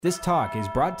This talk is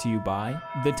brought to you by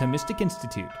the Thomistic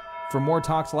Institute. For more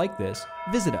talks like this,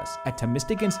 visit us at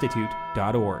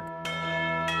ThomisticInstitute.org.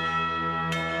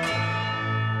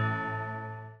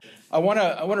 I want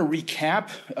to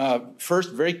recap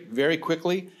first very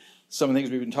quickly some of the things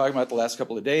we've been talking about the last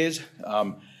couple of days,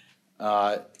 and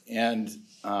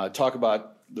talk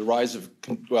about the rise of,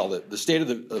 the state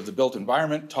of the built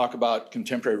environment, talk about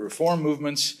contemporary reform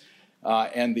movements,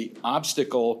 and the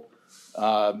obstacle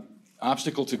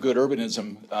to good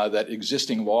urbanism that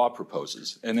existing law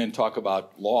proposes, and then talk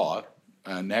about law,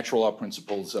 natural law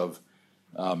principles of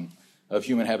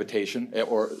human habitation,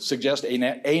 or suggest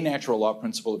a natural law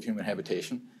principle of human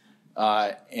habitation,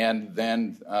 and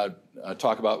then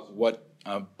talk about what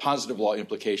positive law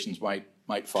implications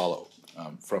might follow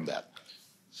from that.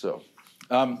 So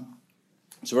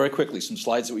very quickly, some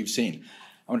slides that we've seen.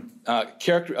 A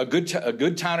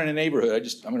good town in a neighborhood.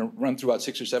 I'm going to run through about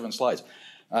 6 or 7 slides.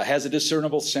 Has a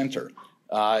discernible center.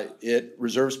 It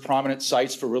reserves prominent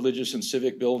sites for religious and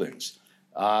civic buildings.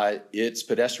 It's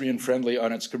pedestrian friendly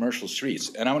on its commercial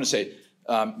streets. And I want to say,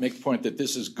 make the point that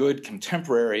this is good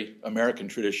contemporary American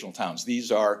traditional towns. These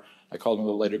are, I call them a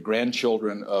little later,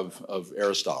 grandchildren of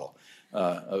Aristotle,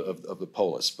 of the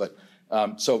polis. But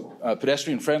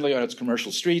pedestrian friendly on its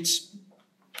commercial streets,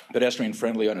 pedestrian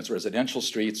friendly on its residential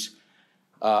streets,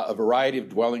 a variety of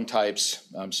dwelling types,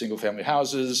 single family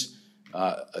houses,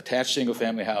 attached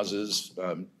single-family houses,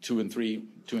 2 and 3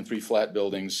 flat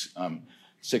buildings,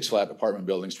 6 flat apartment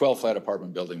buildings, 12 flat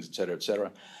apartment buildings, et cetera, et cetera.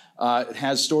 It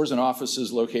has stores and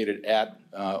offices located at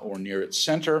or near its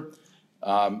center,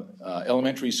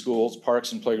 elementary schools,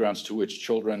 parks and playgrounds to which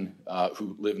children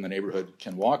who live in the neighborhood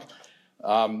can walk.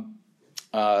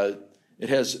 It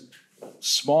has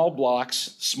small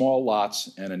blocks, small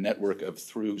lots, and a network of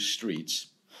through streets.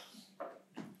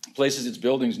 Places its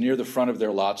buildings near the front of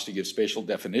their lots to give spatial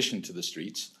definition to the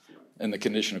streets. And the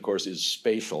condition, of course, is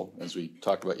spatial, as we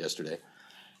talked about yesterday.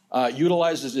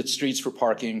 Utilizes its streets for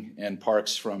parking and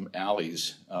parks from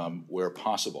alleys where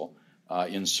possible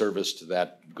in service to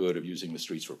that good of using the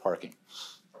streets for parking.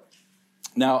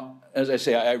 Now, as I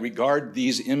say, I regard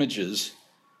these images,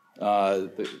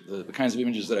 the kinds of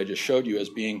images that I just showed you, as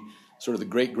being sort of the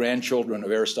great-grandchildren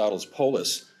of Aristotle's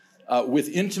polis, with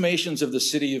intimations of the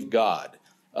city of God,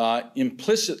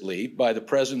 implicitly by the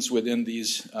presence within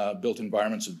these built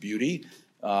environments of beauty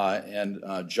and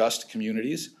just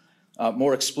communities,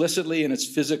 more explicitly in its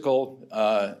physical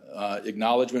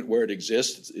acknowledgement where it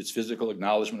exists, its physical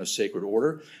acknowledgement of sacred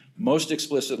order, most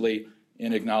explicitly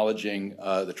in acknowledging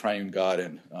the triune God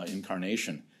and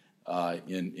incarnation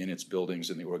in its buildings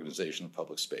and the organization of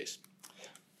public space.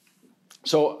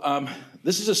 So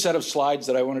this is a set of slides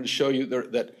that I wanted to show you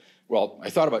that I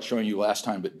thought about showing you last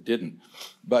time, but didn't.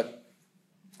 But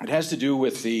it has to do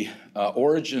with the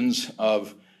origins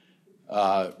of,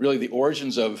 modernity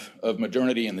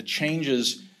and the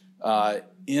changes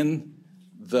in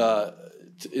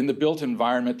the built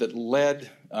environment that led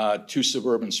to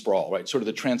suburban sprawl, right? Sort of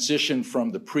the transition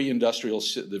from the pre-industrial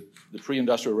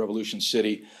revolution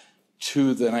city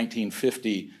to the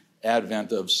 1950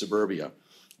 advent of suburbia.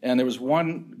 And there was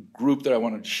one group that I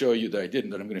wanted to show you that I didn't,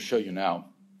 that I'm going to show you now,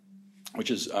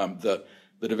 which is the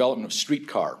development of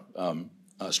streetcar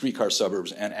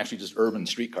suburbs and actually just urban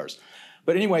streetcars.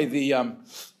 But anyway,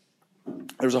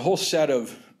 there's a whole set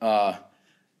of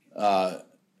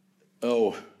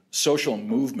social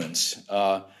movements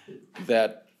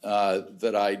that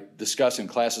I discuss in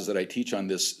classes that I teach on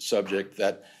this subject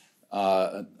that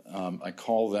I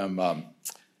call them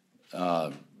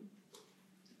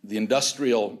the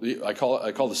industrial. I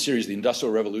call the series the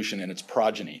Industrial Revolution and its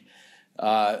progeny.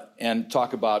 And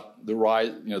talk about the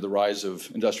rise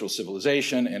of industrial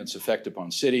civilization and its effect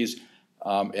upon cities,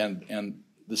 and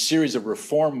the series of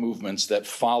reform movements that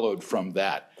followed from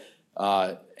that.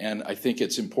 And I think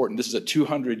it's important. This is a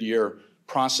 200-year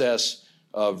process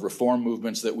of reform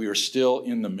movements that we are still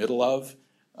in the middle of,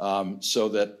 so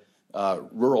that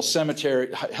rural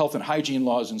cemetery, health and hygiene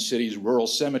laws in cities, rural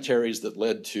cemeteries that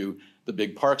led to the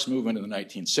big parks movement in the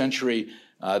 19th century,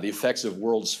 the effects of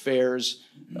World's Fairs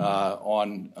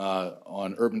on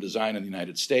urban design in the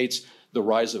United States, the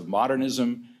rise of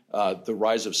modernism, the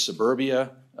rise of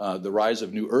suburbia, the rise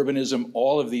of new urbanism.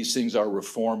 All of these things are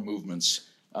reform movements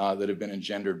that have been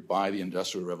engendered by the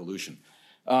Industrial Revolution.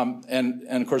 And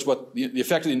of course, what the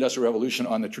effect of the Industrial Revolution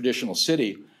on the traditional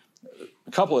city,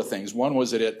 a couple of things. One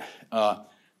was that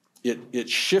it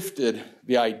shifted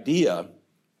the idea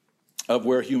of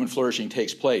where human flourishing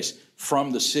takes place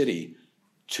from the city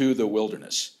to the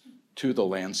wilderness, to the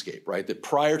landscape, right? That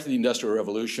prior to the Industrial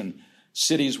Revolution,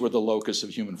 cities were the locus of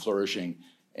human flourishing,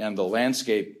 and the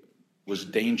landscape was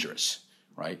dangerous,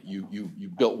 right? You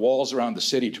built walls around the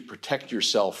city to protect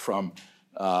yourself from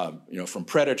from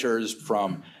predators,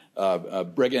 from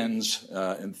brigands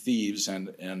and thieves,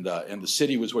 and the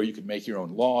city was where you could make your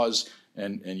own laws,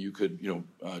 and you could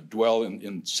dwell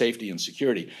in safety and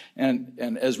security.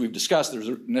 And as we've discussed, there's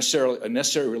a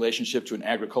necessary relationship to an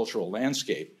agricultural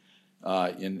landscape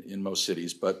in most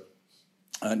cities, but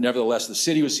nevertheless, the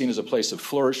city was seen as a place of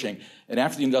flourishing. And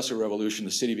after the Industrial Revolution,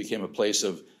 the city became a place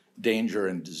of danger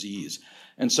and disease.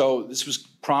 And so this was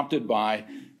prompted by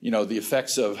the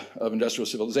effects of industrial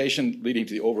civilization leading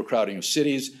to the overcrowding of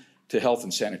cities, to health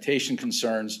and sanitation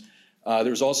concerns.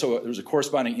 There was a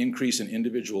corresponding increase in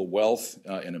individual wealth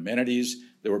and amenities.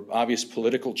 There were obvious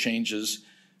political changes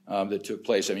that took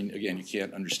place. I mean, again, you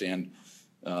can't understand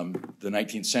the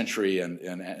 19th century and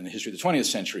the history of the 20th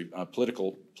century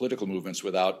political movements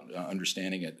without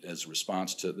understanding it as a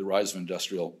response to the rise of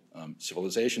industrial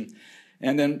civilization.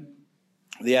 And then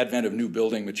the advent of new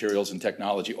building materials and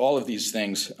technology. All of these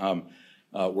things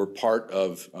were part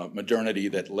of modernity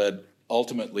that led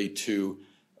ultimately to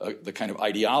the kind of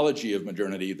ideology of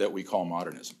modernity that we call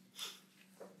modernism.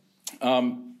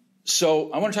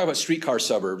 So I want to talk about streetcar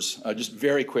suburbs just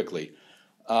very quickly,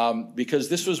 because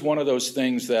this was one of those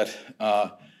things that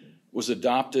was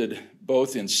adopted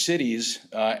both in cities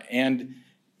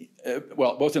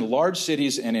both in large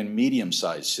cities and in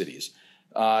medium-sized cities.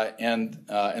 And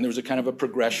there was a kind of a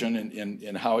progression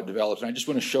in how it developed. And I just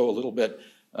want to show a little bit,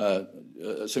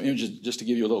 some images just to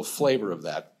give you a little flavor of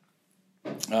that.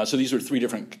 So these are three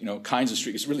different kinds of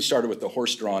streetcars. It really started with the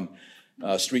horse-drawn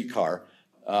streetcar,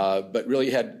 but really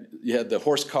you had the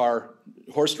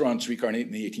horse-drawn streetcar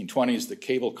in the 1820s, the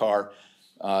cable car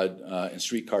and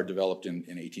streetcar developed in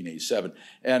 1887,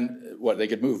 and they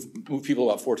could move people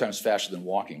about 4 times faster than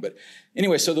walking. But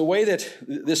anyway, so the way that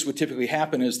this would typically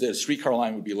happen is that a streetcar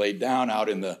line would be laid down out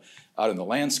in the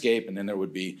landscape, and then there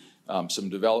would be some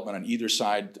development on either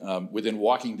side within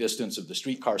walking distance of the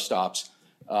streetcar stops.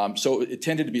 So it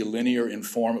tended to be linear in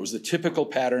form. It was the typical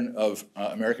pattern of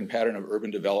American pattern of urban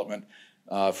development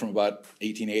from about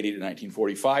 1880 to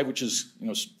 1945, which is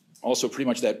also pretty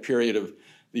much that period of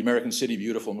the American City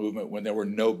Beautiful movement when there were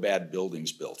no bad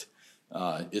buildings built.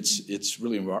 It's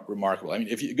really remarkable. I mean,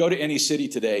 if you go to any city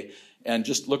today and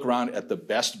just look around at the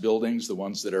best buildings, the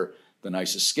ones that are the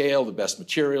nicest scale, the best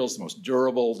materials, the most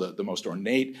durable, the most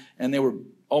ornate, and they were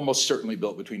almost certainly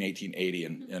built between 1880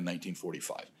 and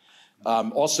 1945.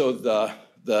 Also,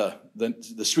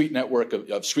 the street network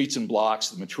of streets and blocks,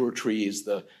 the mature trees,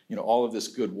 all of this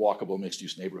good walkable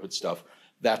mixed-use neighborhood stuff.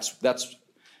 I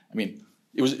mean,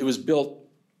 it was built.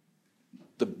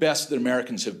 The best that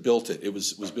Americans have built it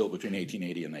was built between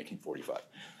 1880 and 1945.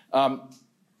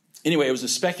 Anyway, it was a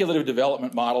speculative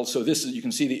development model. So you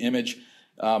can see the image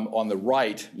on the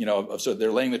right. So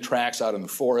they're laying the tracks out in the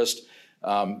forest.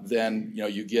 Then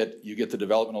you get the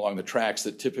development along the tracks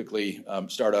that typically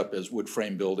start up as wood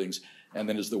frame buildings, and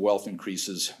then as the wealth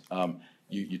increases,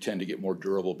 you tend to get more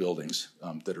durable buildings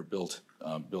that are built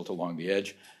along the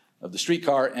edge of the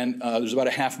streetcar. And there's about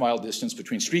a half-mile distance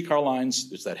between streetcar lines.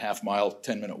 There's that half-mile,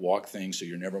 10-minute walk thing, so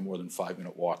you're never more than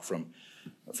 5-minute walk from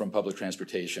public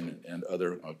transportation and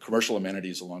other commercial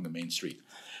amenities along the main street.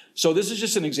 So this is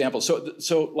just an example.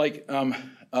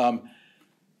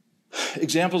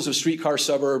 Examples of streetcar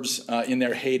suburbs in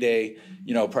their heyday,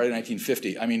 prior to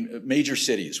 1950. I mean, major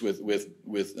cities with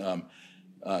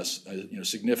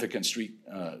significant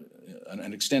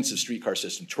an extensive streetcar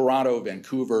system. Toronto,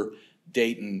 Vancouver,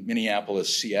 Dayton,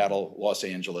 Minneapolis, Seattle, Los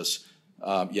Angeles.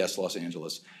 Yes, Los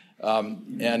Angeles.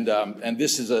 And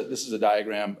this is a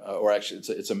diagram, or actually,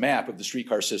 it's a map of the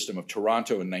streetcar system of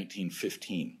Toronto in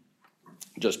 1915,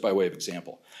 just by way of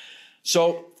example.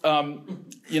 So,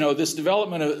 this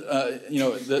development of,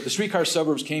 the streetcar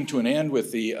suburbs came to an end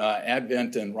with the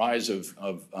advent and rise of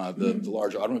the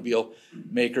large automobile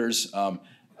makers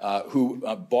who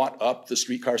bought up the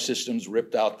streetcar systems,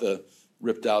 ripped out the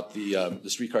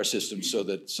streetcar system so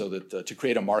that to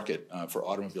create a market for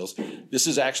automobiles. This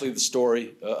is actually the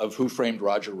story of Who Framed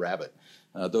Roger Rabbit.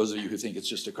 Those of you who think it's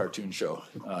just a cartoon show,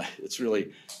 it's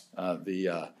really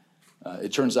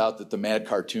it turns out that the mad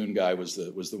cartoon guy was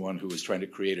the one who was trying to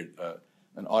create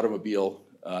an automobile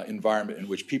environment in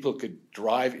which people could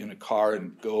drive in a car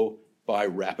and go buy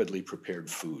rapidly prepared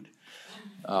food.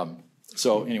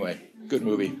 So anyway, good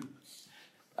movie.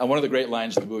 One of the great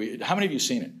lines in the movie. How many of you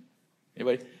seen it?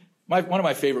 Anybody? One of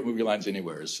my favorite movie lines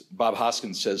anywhere is Bob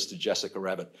Hoskins says to Jessica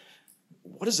Rabbit,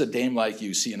 "What does a dame like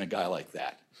you see in a guy like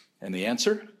that?" And the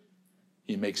answer,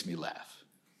 "He makes me laugh."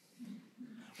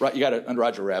 Right, and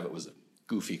Roger Rabbit was a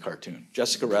goofy cartoon.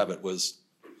 Jessica Rabbit was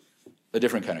a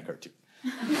different kind of cartoon.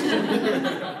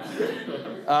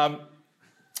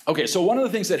 Okay, so one of the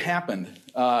things that happened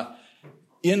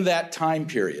in that time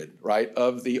period, right,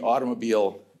 of the of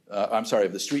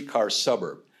the streetcar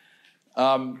suburb,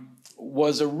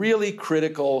 was a really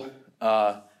critical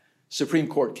Supreme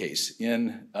Court case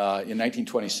in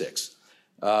 1926,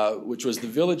 which was the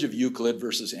Village of Euclid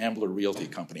versus Ambler Realty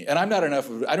Company. And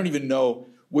I don't even know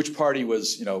which party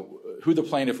was, who the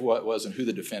plaintiff was and who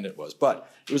the defendant was. But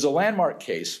it was a landmark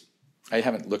case. I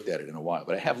haven't looked at it in a while,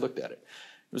 but I have looked at it.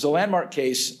 It was a landmark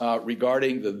case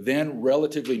regarding the then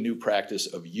relatively new practice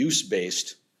of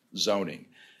use-based zoning,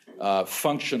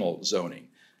 functional zoning,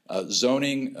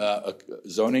 zoning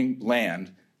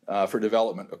land for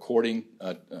development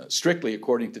strictly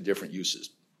according to different uses.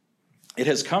 It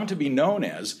has come to be known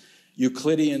as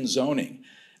Euclidean zoning.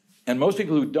 And most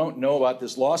people who don't know about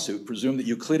this lawsuit presume that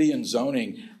Euclidean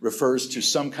zoning refers to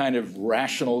some kind of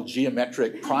rational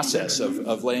geometric process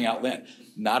of laying out land.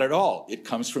 Not at all. It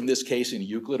comes from this case in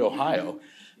Euclid, Ohio,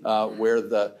 where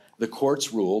the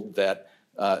courts ruled that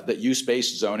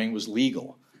use-based zoning was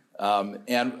legal. And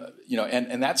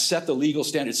that set the legal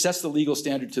standard. It sets the legal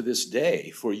standard to this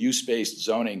day for use-based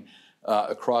zoning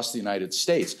across the United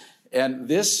States. And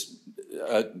this,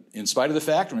 in spite of the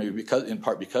fact, or maybe in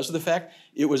part because of the fact,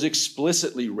 it was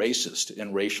explicitly racist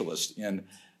and racialist in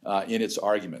its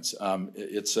arguments.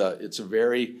 It's a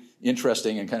very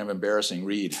interesting and kind of embarrassing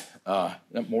read,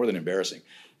 more than embarrassing,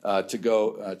 to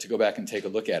go back and take a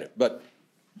look at it. But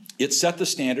it set the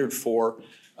standard for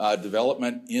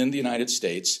development in the United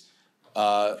States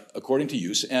according to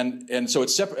use, and so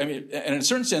it's separate. I mean, and in a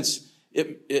certain sense,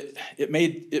 it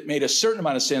made a certain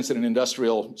amount of sense in an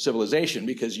industrial civilization,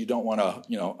 because you don't want a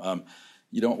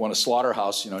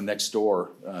slaughterhouse next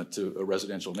door to a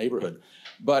residential neighborhood.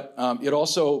 But it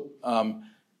also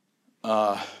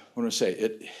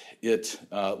it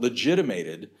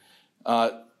legitimated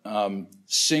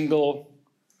single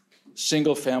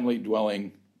family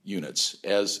dwelling units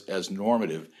as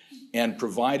normative, and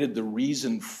provided the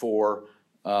reason for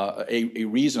a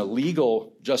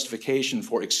legal justification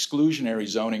for exclusionary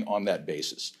zoning on that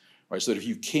basis. Right, so that if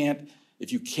you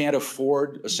can't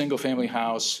afford a single family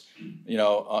house,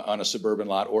 on a suburban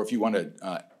lot, or if you want to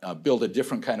build a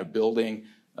different kind of building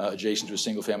adjacent to a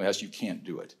single family house, you can't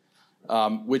do it.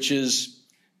 Which is,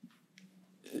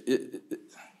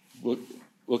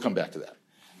 we'll come back to that.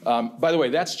 By the way,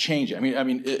 that's changing. One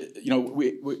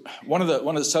of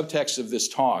the subtexts of this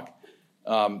talk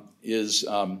is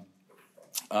that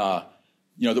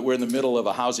we're in the middle of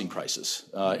a housing crisis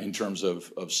in terms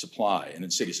of supply and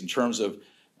in cities, in terms of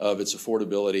its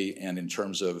affordability, and in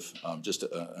terms of just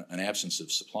an absence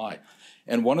of supply.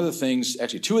 And one of the things,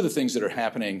 actually two of the things that are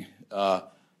happening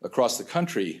across the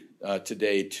country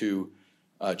today to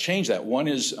change that. One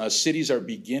is cities are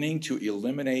beginning to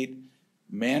eliminate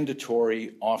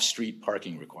mandatory off-street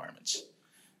parking requirements.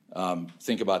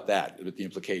 Think about that, with the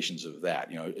implications of that.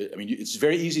 It's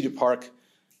very easy to park,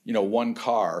 one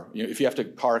car. If you have to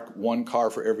park one car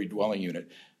for every dwelling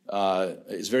unit,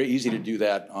 it's very easy to do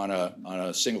that on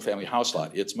a single-family house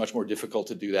lot. It's much more difficult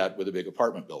to do that with a big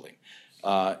apartment building,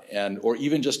 or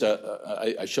even just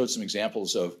I showed some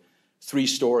examples of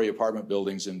three-story apartment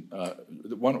buildings, and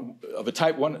one of a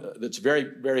type one that's very,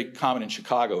 very common in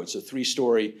Chicago. It's a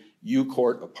three-story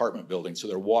U-Court apartment building. So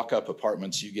they're walk-up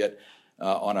apartments. You get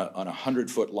on a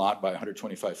 100-foot lot by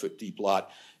 125-foot deep lot,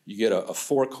 you get a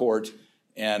forecourt,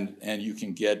 and you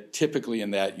can get, typically in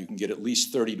that, you can get at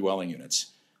least 30 dwelling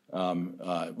units,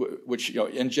 which,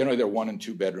 and generally they're 1 and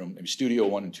 2 bedroom, maybe studio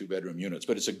 1 and 2 bedroom units.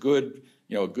 But it's a good,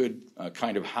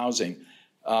 kind of housing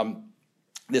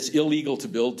that's illegal to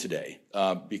build today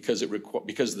because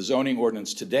the zoning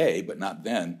ordinance today, but not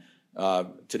then.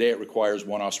 Today it requires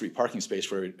one off-street parking space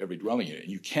for every dwelling unit.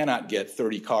 And you cannot get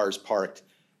 30 cars parked,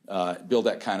 build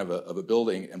that kind of a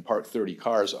building and park 30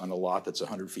 cars on a lot that's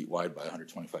 100 feet wide by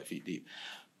 125 feet deep.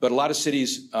 But a lot of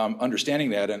cities, understanding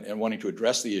that and wanting to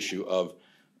address the issue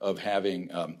of having,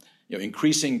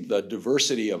 increasing the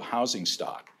diversity of housing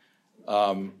stock,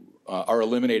 are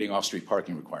eliminating off-street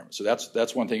parking requirements. So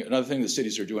that's one thing. Another thing the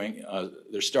cities are doing,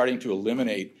 they're starting to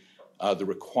eliminate the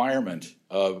requirement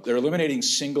they're eliminating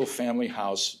single-family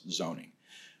house zoning,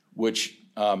 which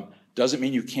doesn't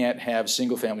mean you can't have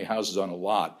single-family houses on a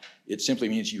lot. It simply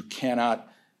means you cannot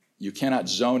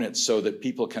zone it so that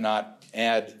people cannot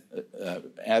add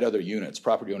other units.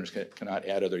 Property owners cannot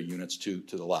add other units to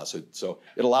the lot. So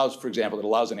it allows, for example,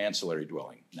 an ancillary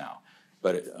dwelling now.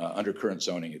 But under current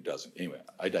zoning, it doesn't. Anyway,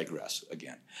 I digress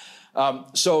again.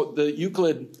 So the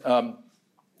Euclid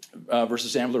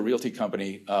versus Ambler Realty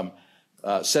Company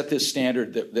set this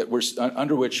standard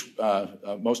under which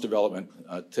most development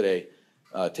today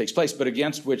takes place, but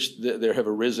against which there's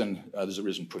arisen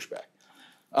pushback.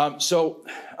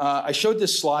 I showed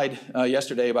this slide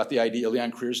yesterday about the idea,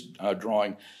 Leon Creer's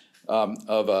drawing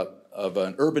of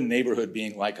an urban neighborhood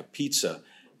being like a pizza,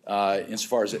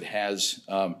 insofar as it has,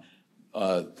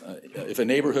 if a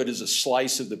neighborhood is a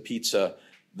slice of the pizza,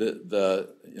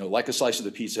 like a slice of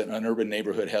the pizza, an urban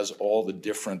neighborhood has all the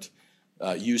different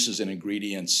uses and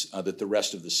ingredients that the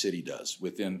rest of the city does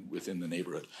within the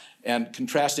neighborhood. And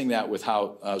contrasting that with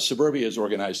how suburbia is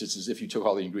organized, it's as if you took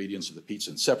all the ingredients of the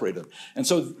pizza and separated them. And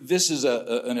so this is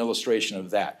an illustration of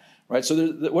that, right? So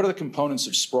what are the components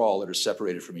of sprawl that are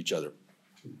separated from each other?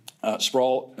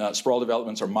 Sprawl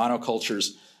developments are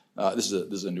monocultures. This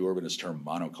is a new urbanist term,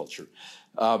 monoculture.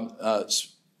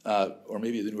 Or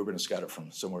maybe the new urbanists got it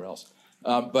from somewhere else.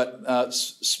 But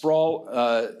sprawl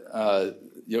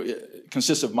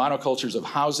consists of monocultures of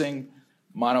housing,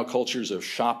 monocultures of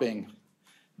shopping,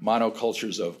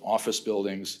 monocultures of office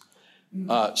buildings,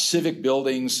 civic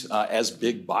buildings as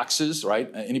big boxes, right?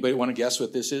 Anybody want to guess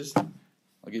what this is?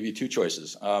 I'll give you two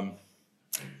choices. A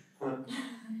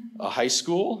high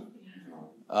school,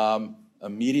 a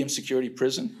medium security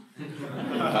prison.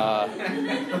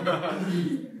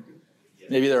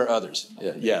 Maybe there are others.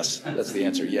 Yeah, yes, that's the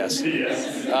answer. Yes.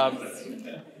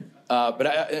 But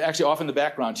actually, off in the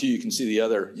background too, you can see the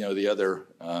other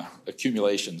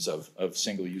accumulations of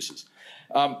single uses.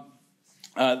 The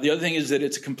other thing is that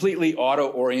it's a completely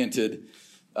auto-oriented,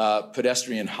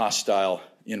 pedestrian-hostile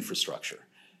infrastructure,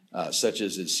 such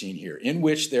as is seen here, in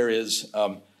which there is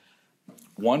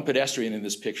one pedestrian in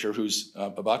this picture who's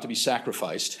about to be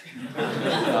sacrificed.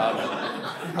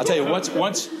 I'll tell you,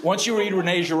 once you read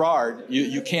René Girard,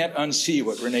 you can't unsee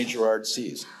what René Girard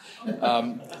sees.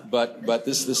 But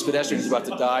this pedestrian is about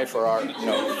to die for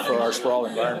our sprawl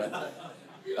environment.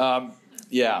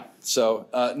 So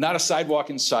not a sidewalk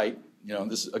in sight.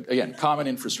 This is, again, common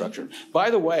infrastructure.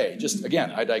 By the way, just again,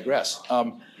 I digress.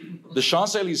 The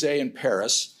Champs-Élysées in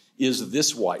Paris is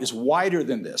this wide, is wider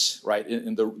than this, right?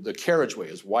 And the carriageway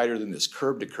is wider than this,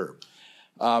 curb to curb.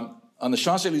 On the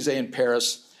Champs-Élysées in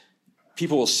Paris,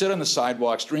 people will sit on the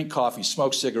sidewalks, drink coffee,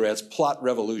 smoke cigarettes, plot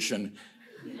revolution,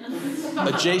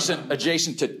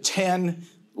 adjacent to 10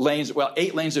 lanes,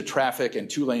 8 lanes of traffic and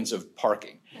 2 lanes of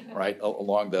parking, right,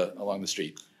 along the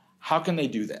street. How can they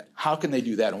do that? How can they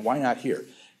do that, and why not here?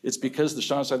 It's because the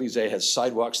Champs-Élysées has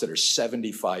sidewalks that are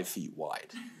 75 feet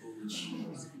wide,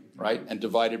 right, and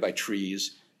divided by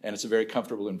trees, and it's a very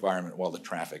comfortable environment while the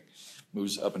traffic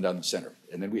moves up and down the center.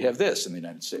 And then we have this in the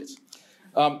United States.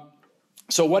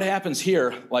 So what happens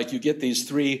here, like you get these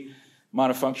 3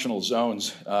 monofunctional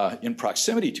zones in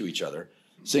proximity to each other,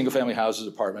 single-family houses,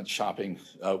 apartments, shopping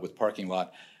with parking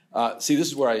lot. See, this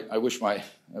is where I wish I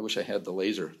had the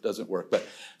laser. It doesn't work. But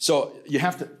so you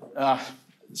have to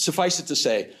suffice it to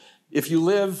say, if you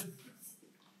live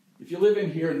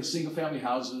in here in the single-family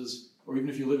houses, or even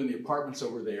if you live in the apartments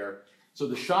over there, so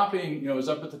the shopping is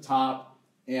up at the top,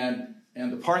 and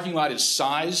the parking lot is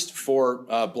sized for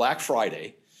Black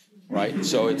Friday, right?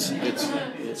 So it's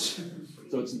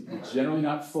generally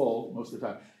not full most of the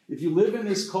time. If you live in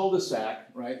this cul-de-sac,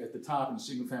 right, at the top in a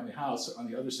single-family house,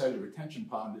 on the other side of the retention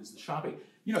pond is the shopping.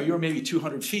 You're maybe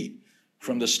 200 feet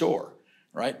from the store,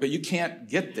 right? But you can't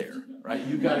get there, right?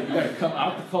 You got to come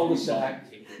out the cul-de-sac,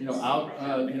 out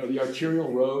the arterial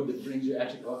road that brings you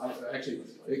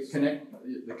the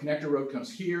connector road comes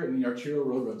here, and the arterial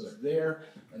road runs up there,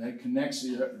 and then it connects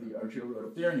the arterial road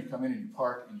up there, and you come in and you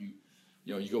park, and you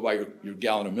go buy your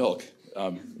gallon of milk.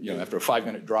 After a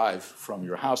 5-minute drive from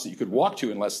your house that you could walk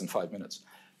to in less than 5 minutes.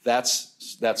 That's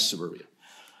suburbia.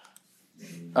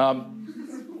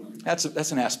 That's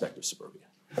an aspect of suburbia.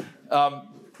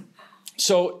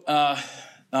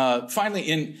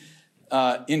 Finally,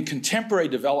 in contemporary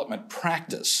development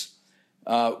practice,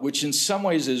 which in some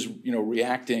ways is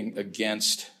reacting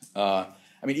against,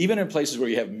 even in places where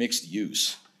you have mixed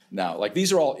use now, like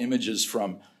these are all images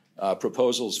from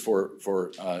proposals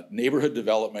for neighborhood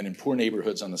development in poor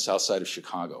neighborhoods on the south side of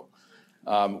Chicago,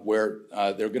 where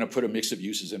they're going to put a mix of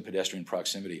uses in pedestrian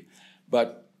proximity.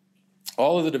 But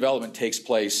all of the development takes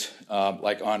place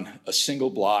like on a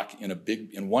single block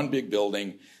in one big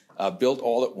building, built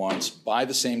all at once by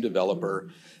the same developer.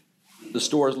 The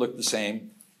stores look the same,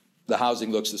 the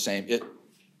housing looks the same.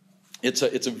 It's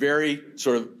a very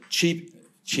sort of cheap.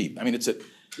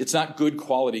 It's not good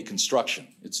quality construction.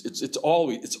 It's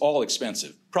all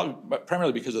expensive,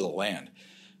 primarily because of the land.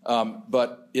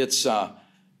 But there's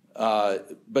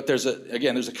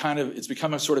it's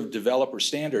become a sort of developer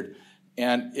standard,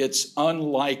 and it's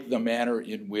unlike the manner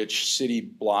in which city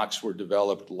blocks were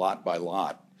developed lot by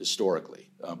lot historically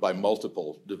by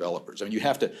multiple developers. You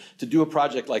have to do a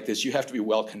project like this. You have to be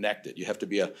well connected. You have to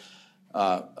be a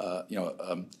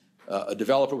a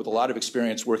developer with a lot of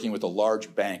experience working with a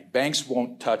large bank. Banks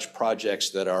won't touch projects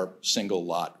that are single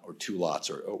lot or two lots,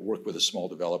 or work with a small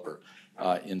developer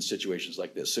in situations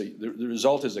like this. So the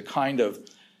result is a kind of,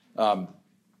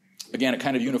 again, a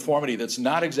kind of uniformity that's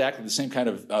not exactly the same kind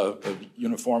of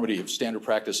uniformity of standard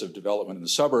practice of development in the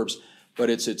suburbs, but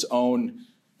it's its own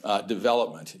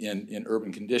development in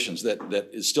urban conditions that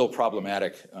is still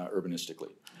problematic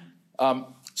urbanistically.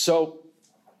 So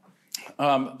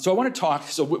I want to talk.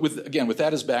 So with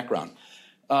that as background,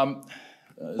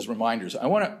 as reminders, I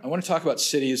want to talk about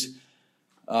cities.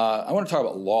 I want to talk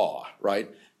about law, right?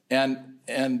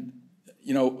 And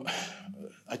you know,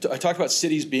 I talked about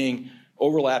cities being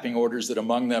overlapping orders. That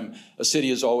among them, a city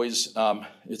is always an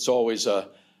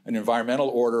environmental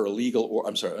order,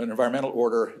 an environmental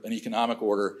order, an economic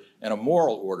order, and a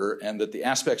moral order. And that the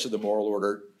aspects of the moral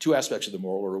order, two aspects of the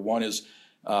moral order. One is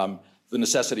the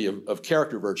necessity of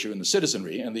character virtue in the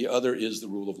citizenry, and the other is the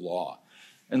rule of law.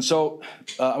 And so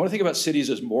I want to think about cities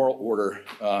as moral order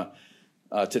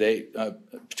today,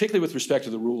 particularly with respect to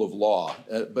the rule of law,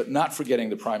 but not forgetting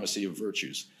the primacy of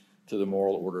virtues to the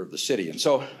moral order of the city. And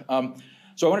so I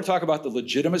want to talk about the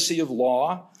legitimacy of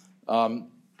law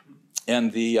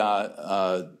and the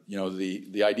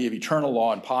idea of eternal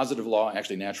law and positive law.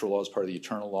 Actually, natural law is part of the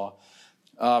eternal law.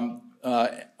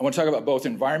 I want to talk about both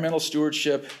environmental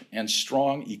stewardship and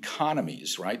strong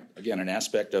economies, right? Again, a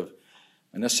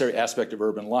necessary aspect of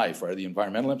urban life, right? The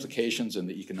environmental implications and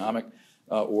the economic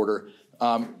order.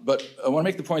 But I want to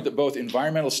make the point that both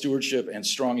environmental stewardship and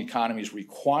strong economies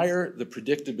require the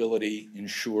predictability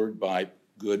ensured by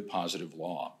good positive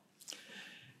law.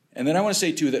 And then I want to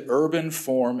say, too, that urban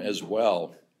form as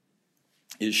well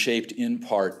is shaped in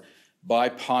part by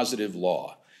positive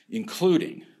law,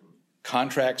 including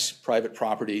contracts, private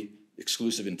property,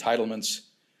 exclusive entitlements,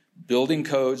 building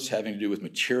codes having to do with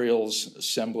materials,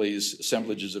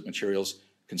 assemblages of materials,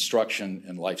 construction,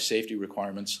 and life safety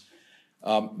requirements,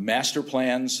 master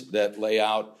plans that lay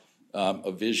out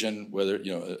a vision, whether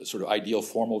a sort of ideal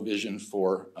formal vision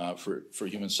for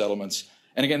human settlements.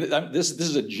 And again, this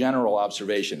is a general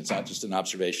observation. It's not just an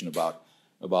observation about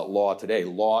law today.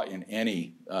 Law in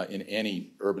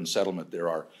any urban settlement, there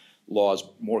are laws,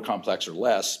 more complex or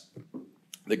less,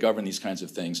 that govern these kinds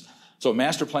of things. So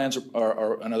master plans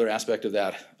are another aspect of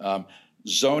that.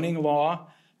 Zoning law,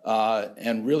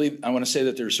 and really I want to say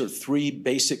that there's sort of three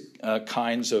basic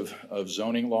kinds of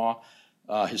zoning law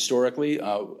historically.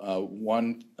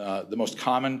 One, the most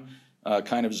common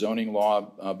kind of zoning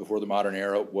law before the modern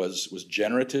era was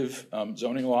generative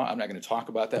zoning law. I'm not going to talk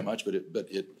about that much, but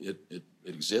it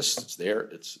exists. It's there.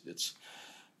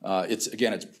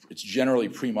 It's generally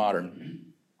pre-modern.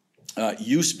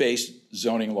 Use-based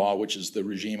zoning law, which is the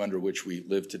regime under which we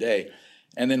live today,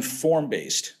 and then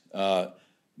form-based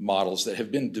models that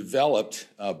have been developed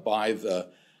primarily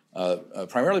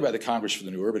by the Congress for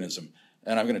the New Urbanism.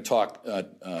 And I'm going to talk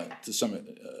to some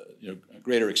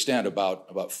greater extent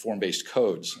about form-based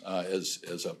codes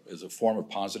as a form of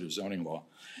positive zoning law,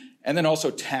 and then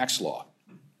also tax law.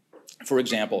 For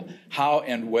example, how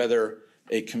and whether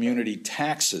a community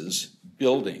taxes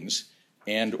buildings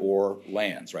and or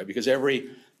lands, right? Because every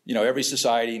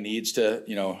society needs to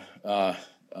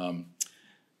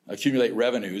accumulate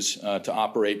revenues to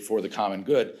operate for the common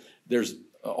good. There's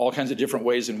all kinds of different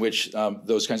ways in which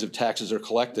those kinds of taxes are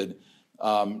collected.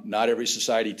 Not every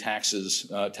society taxes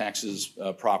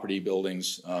property,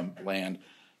 buildings, land,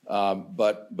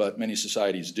 but many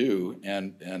societies do.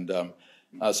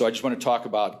 So I just want to talk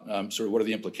about sort of what are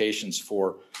the implications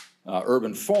for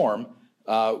urban form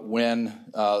when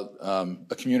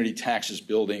a community taxes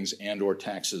buildings and or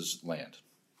taxes land.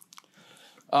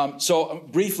 So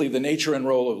briefly, the nature and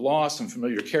role of law, some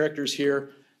familiar characters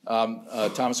here.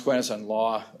 Thomas Aquinas on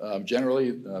law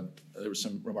generally. There were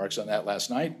some remarks on that last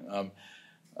night.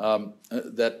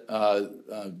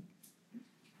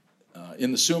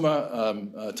 In the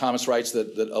Summa, Thomas writes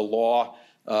that a law,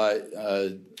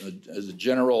 as a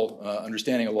general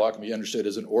understanding of law, can be understood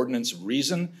as an ordinance of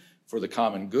reason for the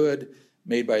common good,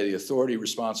 made by the authority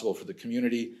responsible for the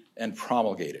community, and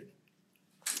promulgated.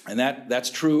 And that's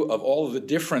true of all of the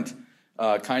different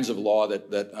kinds of law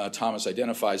that Thomas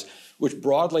identifies, which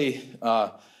broadly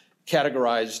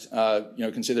categorized,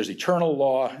 can say there's eternal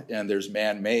law and there's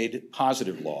man-made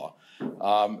positive law.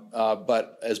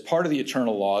 But as part of the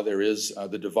eternal law, there is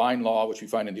the divine law, which we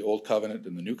find in the Old Covenant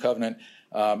and the New Covenant,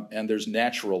 and there's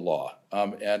natural law.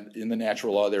 And in the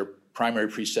natural law, there are primary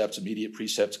precepts, immediate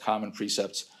precepts, common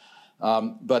precepts.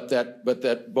 But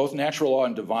that both natural law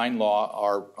and divine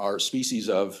law are species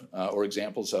of or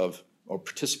examples of or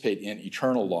participate in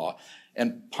eternal law.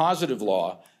 And positive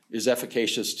law is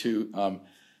efficacious to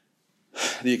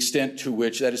the extent to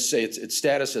which, that is to say, its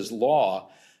status as law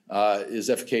is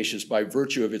efficacious by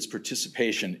virtue of its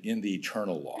participation in the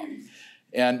eternal law.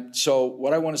 And so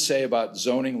what I want to say about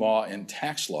zoning law and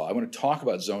tax law, I want to talk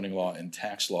about zoning law and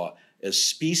tax law as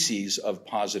species of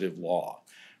positive law,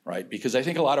 right? Because I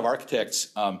think a lot of architects,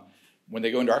 when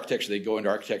they go into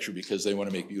architecture because they want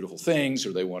to make beautiful things,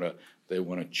 or they want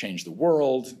to change the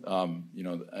world,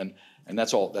 and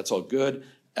that's all good.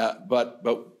 But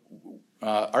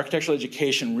architectural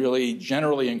education really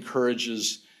generally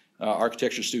encourages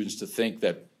architecture students to think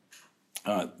that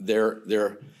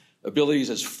their abilities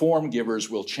as form givers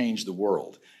will change the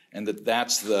world, and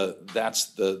that's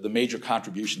the major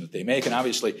contribution that they make. And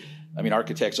obviously, I mean,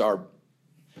 architects are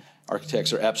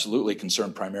absolutely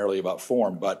concerned primarily about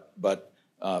form, but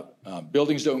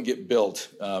buildings don't get built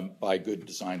by good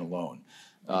design alone,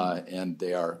 and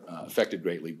they are affected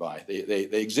greatly by. They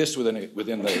exist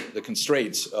within the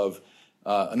constraints of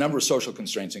a number of social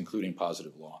constraints, including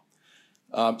positive law.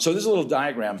 So this is a little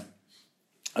diagram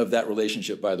of that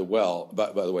relationship by the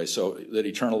way, so that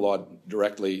eternal law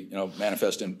directly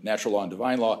manifests in natural law and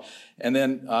divine law, and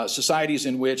then societies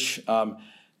in which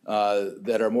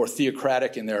that are more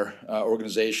theocratic in their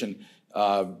organization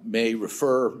may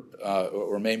refer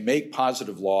or may make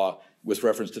positive law with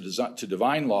reference to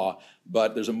divine law,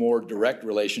 but there's a more direct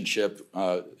relationship,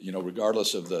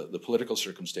 regardless of the political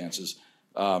circumstances,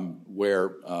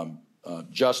 where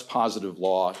just positive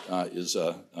law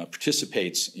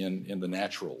participates in the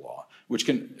natural law, which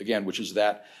is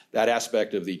that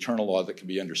aspect of the eternal law that can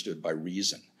be understood by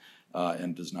reason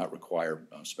and does not require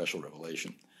special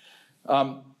revelation.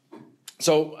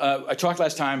 So I talked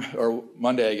last time, or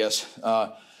Monday, I guess,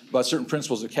 about certain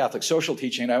principles of Catholic social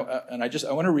teaching, and I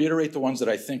want to reiterate the ones that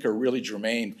I think are really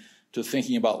germane to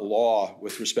thinking about law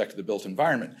with respect to the built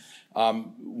environment.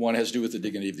 One has to do with the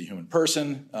dignity of the human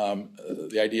person.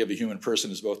 The idea of a human person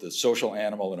is both a social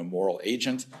animal and a moral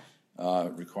agent,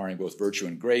 requiring both virtue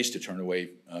and grace to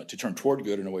turn toward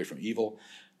good and away from evil.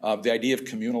 The idea of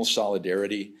communal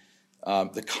solidarity,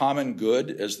 the common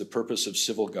good as the purpose of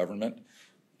civil government,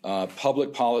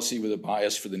 public policy with a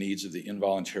bias for the needs of the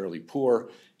involuntarily poor,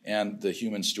 and the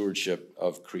human stewardship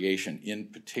of creation in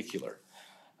particular.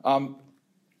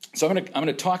 So I'm going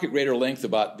to talk at greater length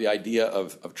about the idea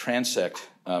of transect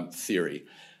theory.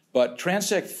 But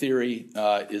transect theory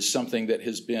is something that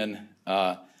has been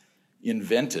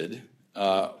invented.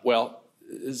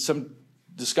 Some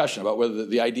discussion about whether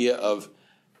the idea of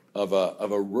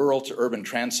a rural to urban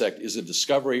transect is a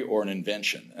discovery or an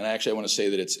invention. And actually, I want to say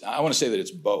that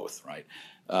it's both, right?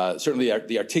 Certainly,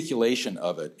 the articulation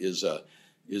of it is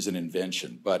an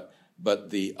invention, but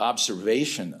the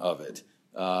observation of it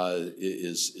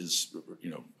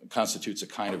constitutes a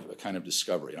kind of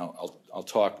discovery. And I'll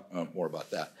talk more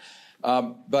about that.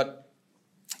 But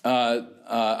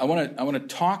I want to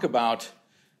talk about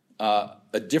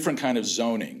a different kind of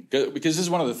zoning, because this is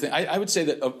one of the things. I would say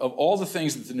that of all the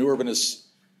things that the new urbanists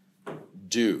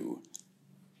do,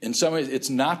 in some ways it's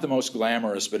not the most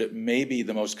glamorous, but it may be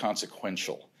the most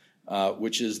consequential,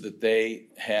 which is that they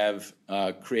have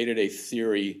created a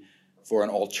theory for an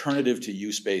alternative to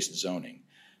use-based zoning.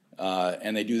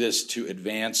 And they do this to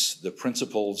advance the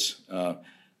principles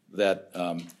that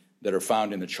are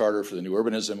found in the Charter for the New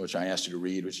Urbanism, which I asked you to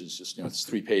read, which is just it's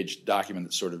a 3-page document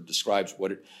that sort of describes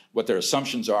what their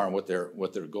assumptions are and what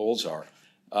their goals are,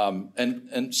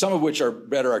 and some of which are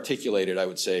better articulated, I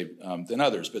would say, than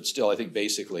others. But still, I think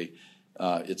basically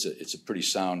it's a pretty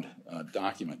sound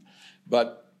document.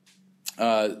 But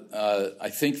I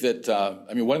think that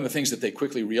one of the things that they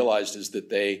quickly realized is that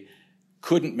they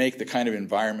couldn't make the kind of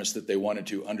environments that they wanted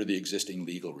to under the existing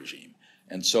legal regime.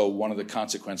 And so one of the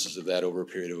consequences of that over a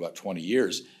period of about 20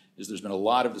 years is there's been a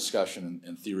lot of discussion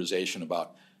and theorization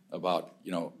about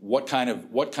what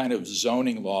kind of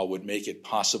zoning law would make it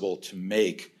possible to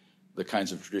make the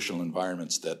kinds of traditional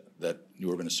environments that new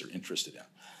urbanists are interested in.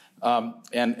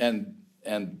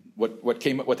 And what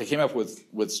they came up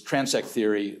with transect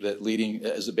theory that leading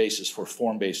as a basis for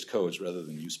form-based codes rather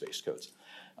than use-based codes.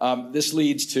 This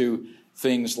leads to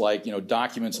things like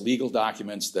documents, legal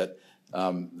documents that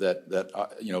have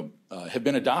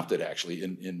been adopted actually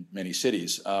in many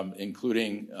cities,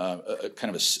 including a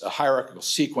kind of a hierarchical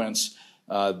sequence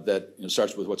that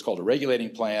starts with what's called a regulating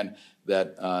plan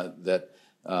that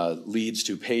leads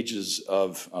to pages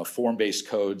of form-based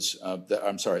codes. Of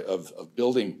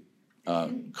building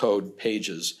code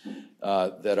pages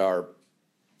that are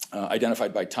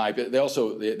identified by type. They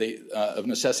also, of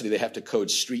necessity, they have to code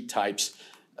street types.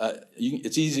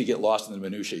 It's easy to get lost in the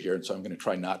minutiae here, and so I'm going to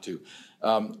try not to.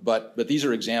 But these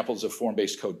are examples of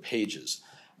form-based code pages.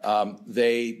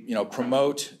 They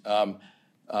promote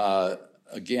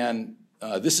again,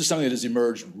 this is something that has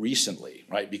emerged recently,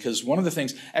 right? Because one of the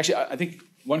things, actually, I think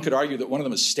one could argue that one of the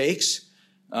mistakes,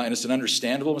 and it's an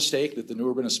understandable mistake that the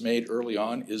new urbanists made early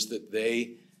on, is that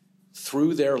they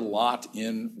threw their lot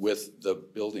in with the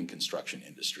building construction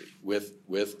industry, with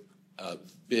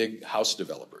big house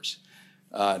developers.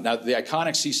 Now, the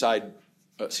iconic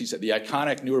the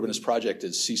iconic new urbanist project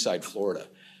is Seaside, Florida,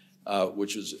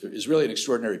 which is really an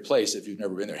extraordinary place if you've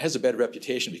never been there. It has a bad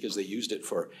reputation because they used it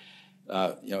for,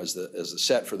 as the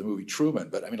set for the movie Truman.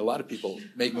 But I mean, a lot of people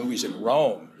make movies in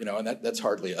Rome, and that's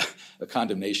hardly a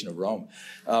condemnation of Rome.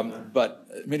 But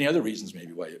many other reasons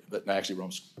maybe why. But actually,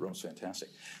 Rome's fantastic.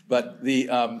 But the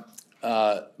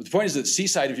point is that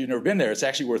Seaside, if you've never been there, it's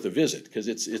actually worth a visit because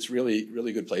it's really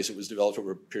really good place. It was developed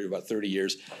over a period of about 30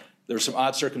 years. There were some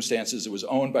odd circumstances. It was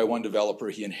owned by one developer.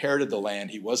 He inherited the land.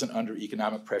 He wasn't under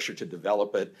economic pressure to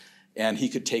develop it, and he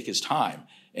could take his time.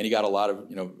 And he got a lot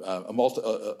of, a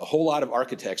whole lot of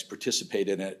architects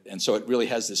participated in it, and so it really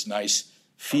has this nice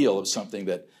feel of something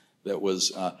that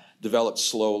was developed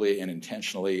slowly and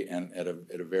intentionally and at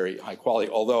a very high quality.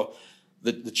 Although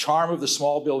the charm of the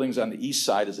small buildings on the east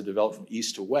side, as it developed from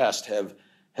east to west,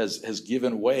 has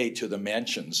given way to the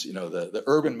mansions, the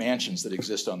urban mansions that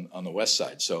exist on the west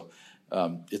side. So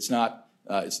it's not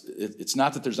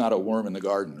that there's not a worm in the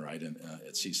garden, right,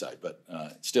 at Seaside, but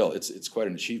still, it's quite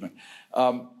an achievement.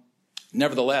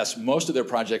 Nevertheless, most of their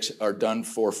projects are done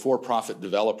for-profit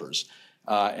developers,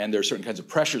 and there are certain kinds of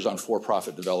pressures on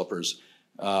for-profit developers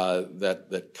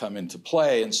that come into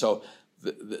play, and so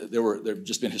there have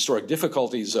just been historic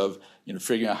difficulties of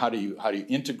figuring out how do you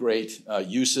integrate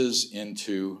uses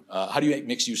into how do you make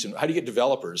mixed use and how do you get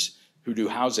developers who do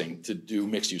housing to do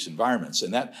mixed use environments,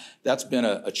 and that's been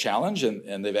a challenge,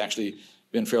 and they've actually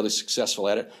been fairly successful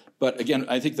at it. But again,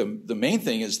 I think the main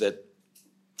thing is that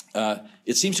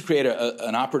it seems to create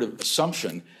an operative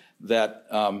assumption that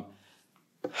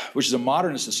which is a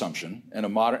modernist assumption, and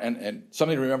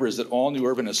something to remember is that all new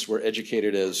urbanists were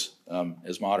educated as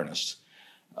modernists.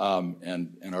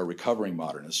 And are recovering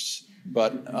modernists,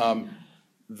 but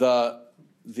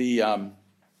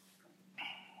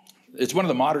it's one of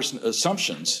the modernist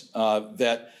assumptions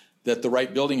that the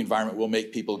right building environment will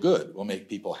make people good, will make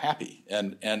people happy,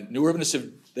 and new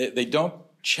urbanists they don't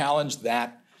challenge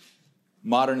that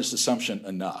modernist assumption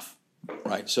enough,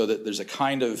 right? So that there's a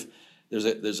kind of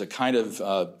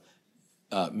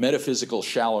metaphysical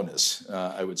shallowness,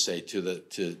 I would say, to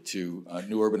new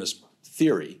urbanist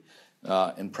theory.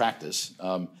 In practice,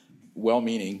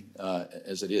 well-meaning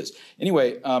as it is.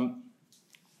 Anyway,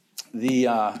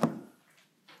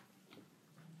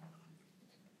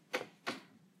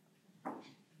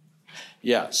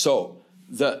 so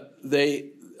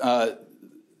they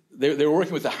were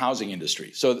working with the housing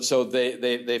industry. So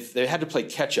they had to play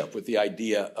catch up with the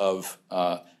idea of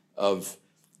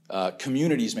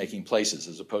communities making places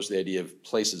as opposed to the idea of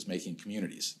places making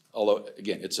communities. Although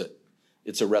again,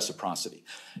 it's a reciprocity.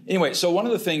 Anyway, so one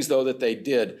of the things, though, that they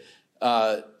did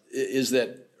is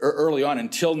that early on,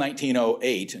 until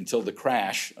 1908, until the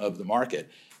crash of the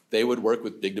market, they would work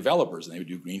with big developers, and they would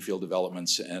do greenfield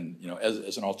developments, and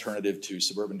as an alternative to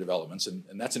suburban developments, and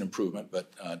that's an improvement,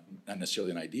 but not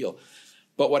necessarily an ideal.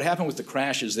 But what happened with the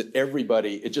crash is that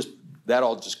that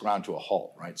all just ground to a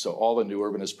halt, right? So all the new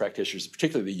urbanist practitioners,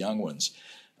 particularly the young ones,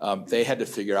 they had to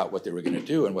figure out what they were going to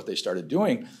do, and what they started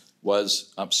doing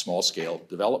was small-scale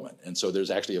development. And so there's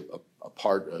actually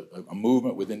a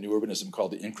movement within new urbanism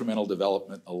called the Incremental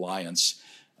Development Alliance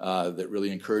that really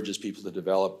encourages people to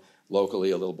develop locally,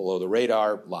 a little below the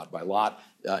radar, lot by lot,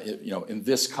 in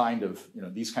this kind of,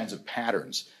 these kinds of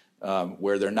patterns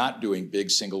where they're not doing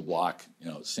big single block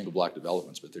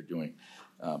developments, but they're doing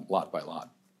lot by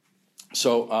lot.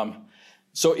 So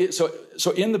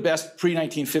in the best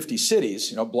pre-1950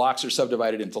 cities, blocks are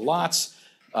subdivided into lots.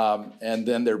 And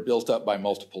then they're built up by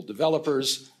multiple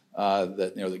developers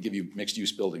that give you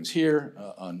mixed-use buildings here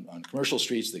on commercial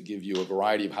streets, that give you a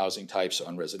variety of housing types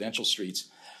on residential streets.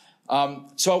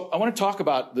 So I want to talk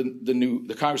about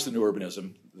the Congress of New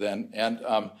Urbanism then, and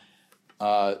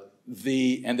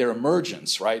their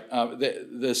emergence. Right,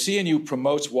 the CNU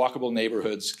promotes walkable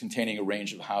neighborhoods containing a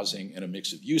range of housing and a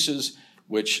mix of uses,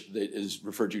 which is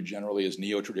referred to generally as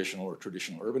neo-traditional or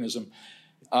traditional urbanism.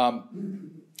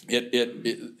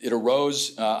 It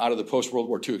arose out of the post-World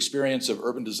War II experience of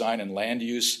urban design and land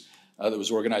use that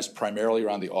was organized primarily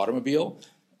around the automobile.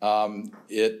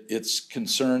 Its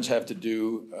concerns have to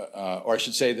do, or I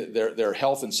should say that there are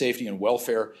health and safety and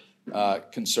welfare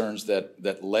concerns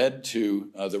that led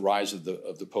to the rise of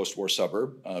the post-war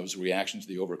suburb. It was a reaction to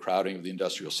the overcrowding of the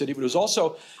industrial city, but it was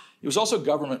also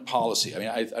government policy. I mean,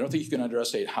 I don't think you can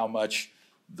underestimate how much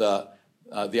the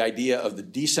the idea of the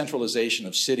decentralization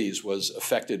of cities was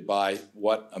affected by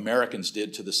what Americans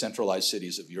did to the centralized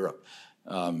cities of Europe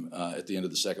at the end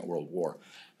of the Second World War.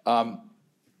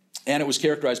 And it was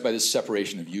characterized by this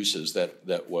separation of uses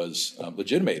that was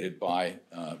legitimated by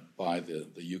the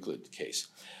Euclid case.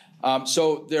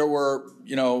 So there were,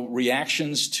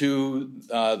 reactions to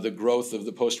the growth of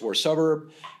the post-war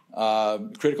suburb,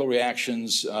 critical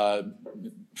reactions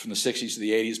from the 60s to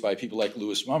the 80s by people like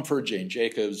Lewis Mumford, Jane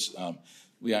Jacobs,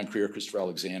 Leon Krier, Christopher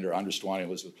Alexander, Andras Dwani,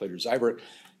 Elizabeth Plater-Zybert.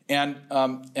 And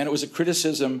it was a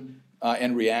criticism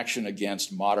and reaction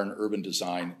against modern urban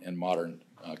design and modern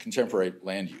contemporary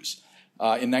land use.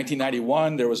 In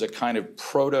 1991, there was a kind of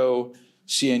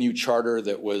proto-CNU charter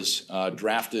that was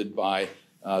drafted by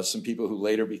some people who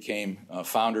later became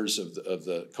founders of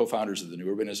the co-founders of the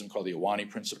New Urbanism, called the Ahwahnee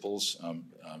Principles,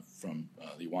 from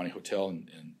the Ahwahnee Hotel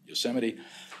in Yosemite.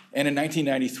 And in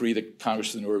 1993, the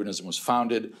Congress of the New Urbanism was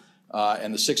founded,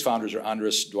 and the 6 founders are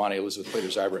Andras Dwani, Elizabeth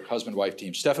Plater-Zybert, husband-wife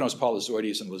team, Stefanos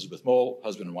Paulazoidis and Elizabeth Moll,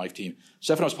 husband and wife team.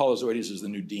 Stefanos Paulazoidis is the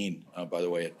new dean, by the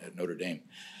way, at Notre Dame.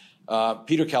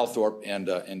 Peter Calthorpe and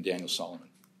Daniel Solomon.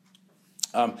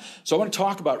 So I want to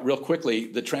talk about real quickly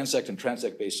the transect and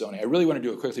transect-based zoning. I really want to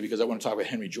do it quickly because I want to talk about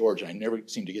Henry George, and I never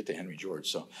seem to get to Henry George.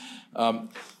 So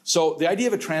the idea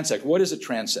of a transect, what is a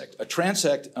transect? A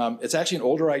transect, it's actually an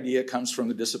older idea. It comes from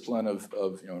the discipline of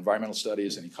environmental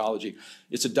studies and ecology.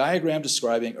 It's a diagram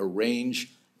describing a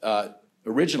range,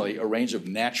 originally a range of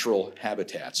natural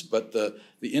habitats. But the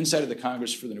insight of the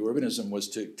Congress for the New Urbanism was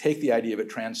to take the idea of a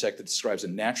transect that describes a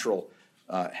natural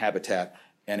habitat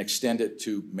and extend it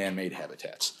to man-made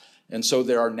habitats. And so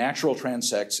there are natural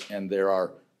transects and there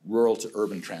are rural to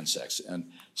urban transects. And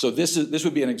so this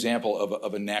would be an example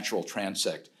of a natural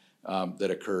transect that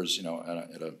occurs, at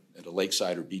a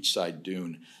lakeside or beachside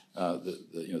dune.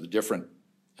 The different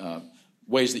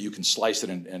ways that you can slice it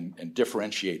and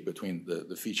differentiate between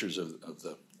the features of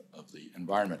the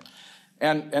environment.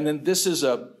 And then this is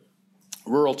a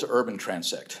rural to urban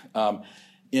transect.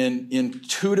 In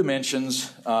 2 dimensions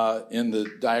in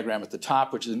the diagram at the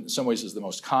top, which in some ways is the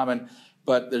most common,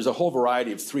 but there's a whole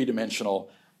variety of 3-dimensional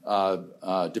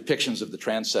depictions of the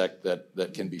transect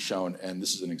that can be shown, and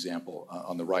this is an example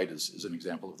on the right is an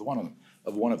example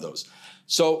of one of those.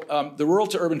 So the rural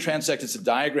to urban transect is a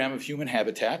diagram of human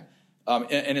habitat,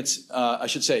 and it's, I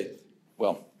should say,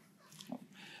 well,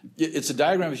 it's a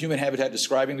diagram of human habitat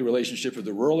describing the relationship of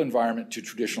the rural environment to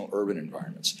traditional urban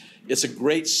environments. It's a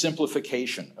great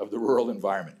simplification of the rural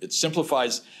environment. It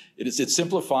simplifies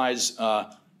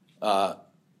the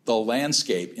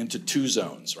landscape into 2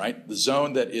 zones, right? The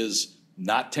zone that is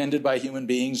not tended by human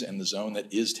beings and the zone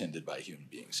that is tended by human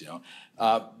beings,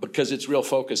 because its real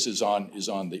focus is on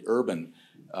the urban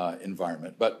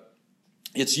environment. But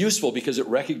it's useful because it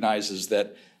recognizes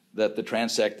that the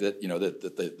transect, that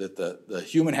the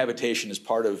human habitation is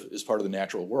part of the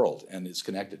natural world and is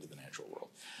connected to the natural world.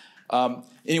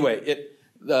 Anyway,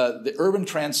 the urban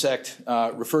transect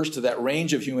refers to that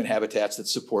range of human habitats that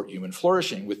support human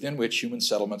flourishing, within which human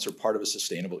settlements are part of a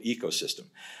sustainable ecosystem.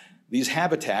 These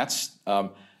habitats,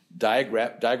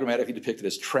 diagrammatically depicted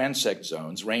as transect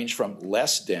zones, range from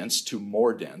less dense to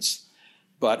more dense.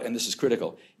 But, and this is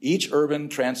critical, each urban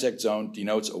transect zone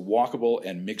denotes a walkable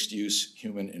and mixed-use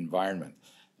human environment,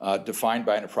 defined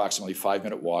by an approximately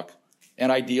 5-minute walk,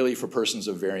 and ideally for persons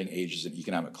of varying ages and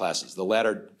economic classes. The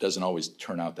latter doesn't always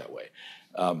turn out that way,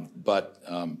 but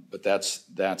that's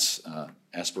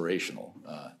aspirational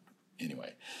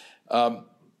anyway.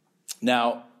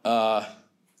 Now,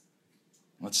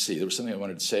 let's see. There was something I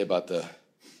wanted to say about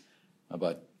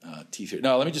T3.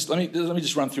 No, let me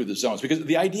just run through the zones, because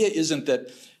the idea isn't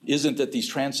that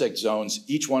these transect zones,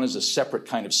 each one is a separate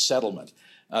kind of settlement.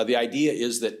 The idea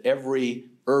is that every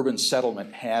urban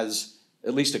settlement has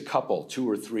at least a couple, 2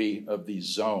 or 3 of these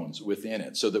zones within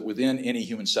it, so that within any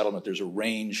human settlement there's a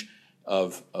range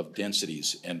of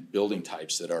densities and building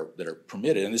types that are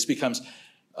permitted, and this becomes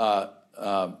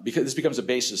because this becomes a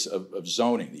basis of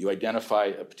zoning. You identify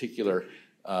a particular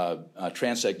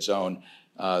transect zone.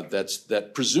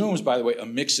 That presumes, by the way, a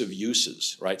mix of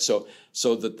uses, right? So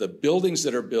that the buildings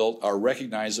that are built are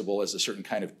recognizable as a certain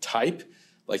kind of type,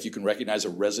 like you can recognize a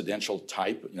residential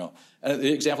type, And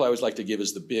the example I always like to give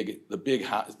is the big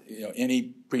house,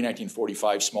 any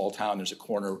pre-1945 small town, there's a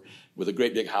corner with a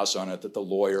great big house on it that the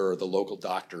lawyer or the local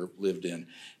doctor lived in,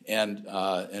 and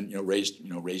raised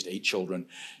 8 children,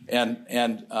 and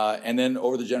then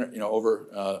over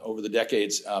the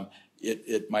decades.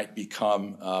 It might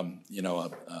become,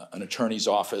 an attorney's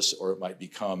office, or it might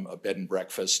become a bed and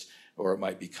breakfast, or it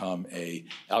might become a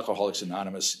Alcoholics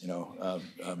Anonymous,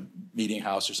 meeting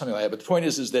house or something like that. But the point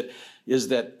is that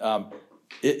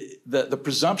the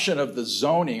presumption of the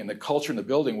zoning and the culture in the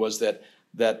building was that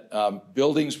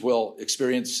buildings will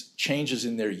experience changes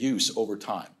in their use over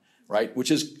time, right?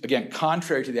 Which is, again,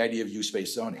 contrary to the idea of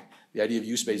use-based zoning. The idea of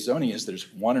use-based zoning is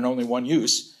there's one and only one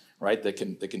use, right, that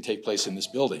can take place in this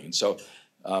building. And so,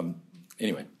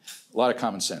 anyway, a lot of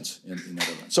common sense in that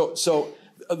element. So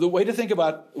the way to think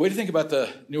about the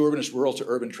new urbanist rural to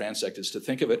urban transect is to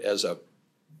think of it as a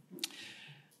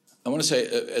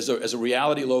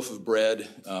reality loaf of bread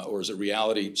or as a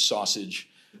reality sausage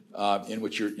in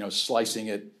which you're slicing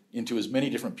it into as many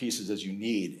different pieces as you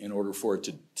need in order for it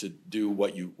to do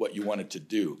what you want it to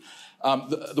do.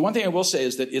 The one thing I will say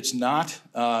is that it's not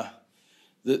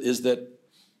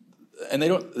and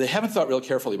they haven't thought real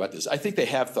carefully about this. I think they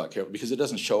have thought carefully because it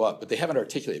doesn't show up, but they haven't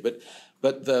articulated.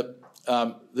 But the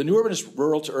new urbanist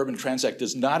rural to urban transect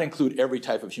does not include every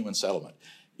type of human settlement.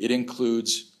 It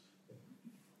includes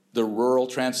the rural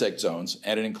transect zones,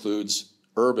 and it includes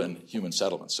urban human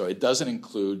settlements. So it doesn't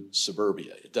include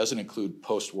suburbia. It doesn't include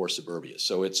post-war suburbia.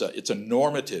 So it's a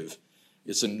normative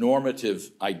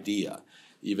idea,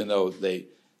 even though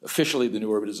officially the new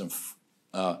urbanism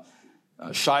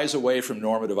shies away from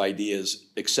normative ideas,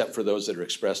 except for those that are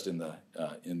expressed in the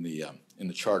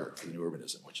charter for the new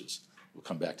urbanism, we'll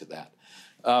come back to that.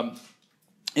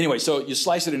 Anyway, so you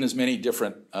slice it in as many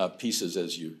different pieces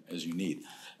as you need.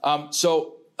 I'm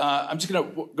just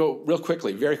going to go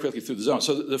very quickly through the zones.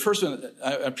 So the first one,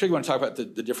 I particularly want to talk about the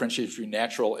differentiation between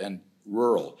natural and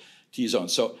rural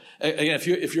T-zones. So again,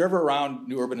 if you're ever around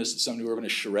new urbanists, some new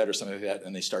urbanist charrette or something like that,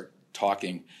 and they start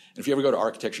talking, and if you ever go to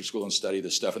architecture school and study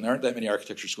this stuff, and there aren't that many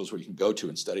architecture schools where you can go to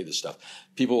and study this stuff,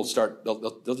 people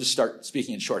they'll just start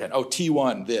speaking in shorthand. Oh,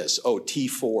 T1 this. Oh,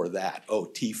 T4 that.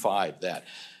 Oh, T5 that.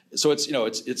 So it's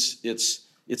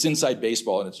inside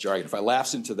baseball and it's jargon. If I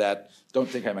lapse into that, don't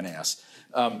think I'm an ass.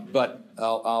 But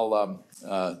I'll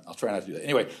try not to do that.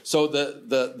 Anyway, so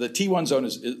the T1 zone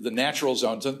is the natural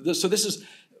zone. So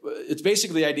it's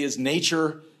basically the idea is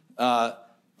nature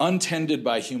untended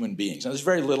by human beings. Now, there's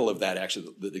very little of that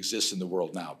actually that exists in the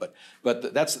world now, but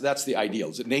that's the ideal.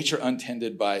 Is that nature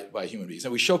untended by human beings.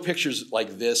 And we show pictures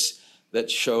like this that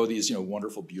show these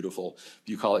wonderful, beautiful,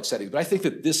 bucolic settings. But I think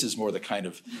that this is more the kind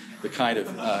of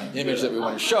image that we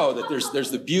want to show. That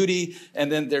there's the beauty, and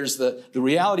then there's the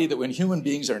reality that when human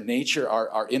beings or nature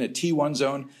are in a T1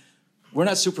 zone, we're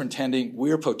not superintending.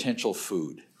 We're potential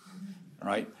food,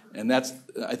 right? And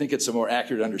I think it's a more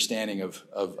accurate understanding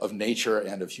of nature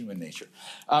and of human nature.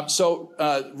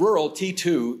 Rural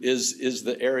T2 is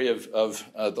the area of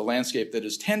the landscape that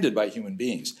is tended by human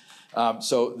beings.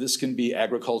 So this can be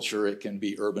agriculture, it can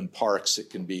be urban parks, it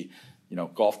can be,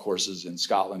 golf courses in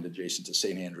Scotland adjacent to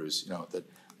St. Andrews,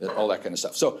 all that kind of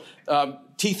stuff. So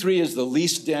T3 is the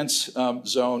least dense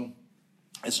zone.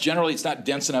 It's not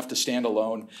dense enough to stand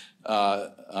alone,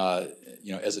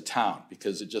 as a town,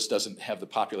 because it just doesn't have the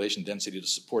population density to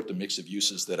support the mix of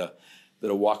uses that a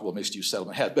walkable mixed-use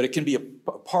settlement has. But it can be a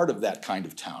part of that kind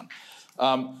of town.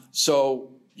 General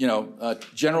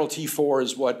T4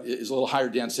 is what is a little higher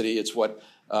density. It's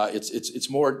it's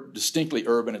more distinctly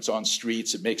urban. It's on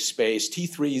streets. It makes space.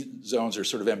 T3 zones are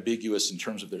sort of ambiguous in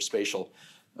terms of their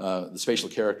the spatial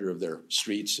character of their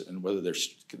streets and whether they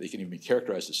can even be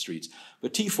characterized as streets.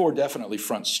 But T4 definitely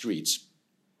fronts streets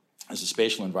as a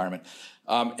spatial environment.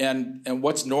 And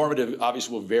what's normative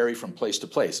obviously will vary from place to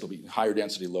place. It'll be higher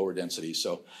density, lower density.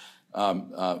 So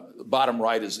bottom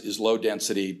right is low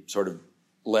density, sort of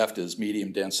left is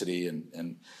medium density,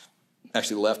 and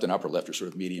actually left and upper left are sort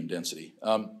of medium density.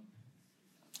 And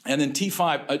then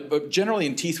T5, but generally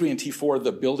in T3 and T4,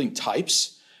 the building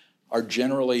types are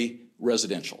generally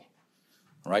residential,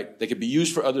 right? They could be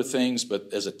used for other things,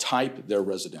 but as a type, they're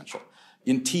residential.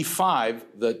 In T5,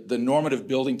 the normative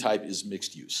building type is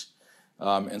mixed use.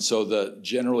 And so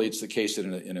generally it's the case that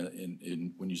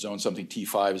when you zone something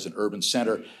T5 as an urban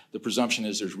center, the presumption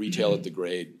is there's retail at the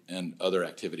grade and other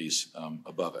activities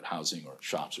above it, housing or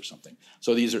shops or something.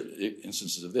 So these are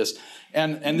instances of this.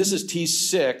 And this is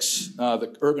T6,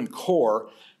 the urban core,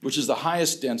 which is the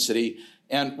highest density,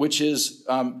 and which is,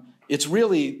 it's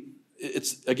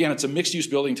a mixed use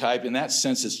building type. In that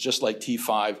sense, it's just like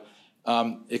T5,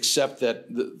 except that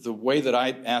the way that I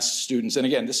ask students, and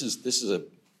again,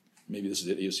 maybe this is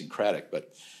idiosyncratic,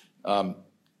 but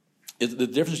the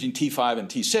difference between T5 and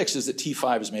T6 is that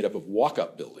T5 is made up of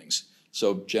walk-up buildings,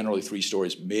 so generally 3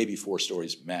 stories, maybe 4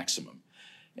 stories maximum,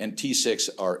 and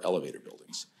T6 are elevator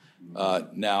buildings.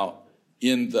 Now,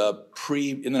 in the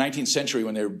 19th century,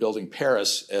 when they were building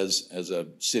Paris as a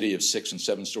city of 6 and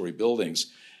 7 story buildings,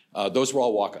 those were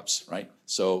all walk-ups, right?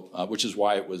 So, which is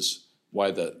why it was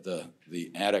why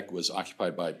the attic was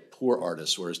occupied by poor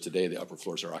artists, whereas today the upper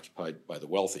floors are occupied by the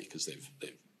wealthy because they've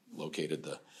located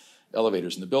the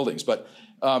elevators in the buildings. But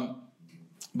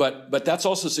that's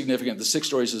also significant. The 6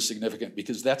 stories is significant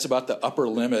because that's about the upper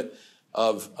limit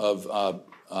of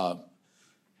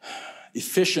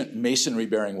efficient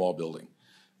masonry-bearing wall building,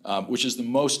 which is the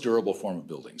most durable form of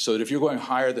building. So that if you're going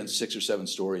higher than 6 or 7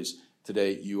 stories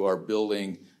today, you are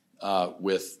building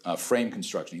with frame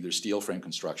construction, either steel frame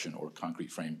construction or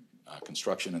concrete frame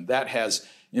construction. And that has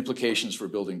implications for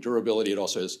building durability. It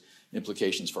also has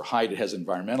implications for height. It has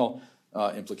environmental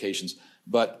implications.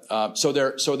 But so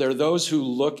there are those who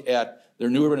look at, there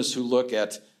are new urbanists who look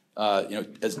at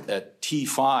at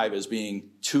T5 as being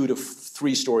 2 to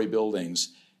 3 story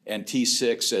buildings, and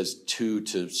T6 as 2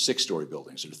 to 6 story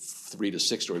buildings, or 3 to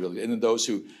 6 story buildings, and then those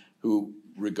who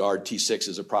regard T6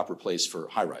 as a proper place for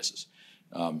high rises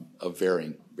of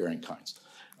varying kinds.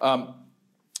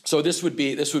 So this would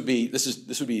be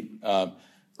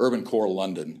urban core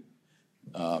London,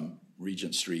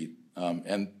 Regent Street,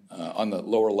 and on the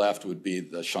lower left would be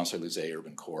the Champs-Élysées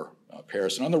urban core,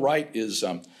 Paris, and on the right is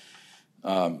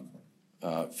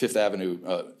Fifth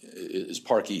Avenue, is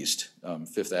Park East,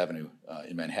 Fifth Avenue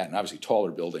in Manhattan. Obviously,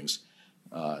 taller buildings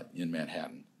in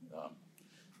Manhattan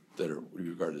that are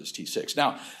regarded as T6.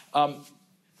 Now,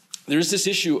 there's this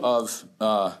issue of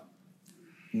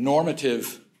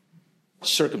normative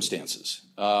circumstances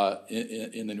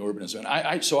in the new urbanism.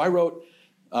 And so I wrote,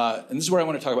 and this is where I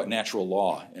want to talk about natural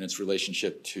law and its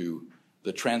relationship to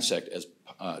the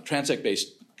transect-based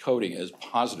coding as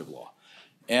positive law.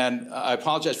 And I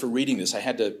apologize for reading this. I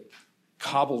had to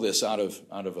cobble this out of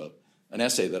an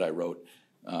essay that I wrote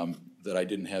that I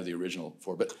didn't have the original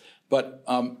for. But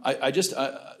I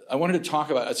wanted to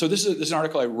talk about. So this is an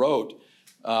article I wrote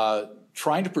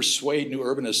trying to persuade new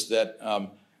urbanists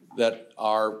that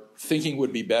our thinking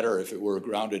would be better if it were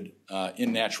grounded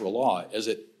in natural law, as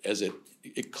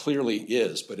it clearly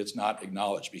is, but it's not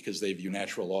acknowledged because they view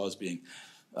natural law as being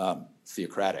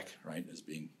theocratic, right? As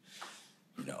being,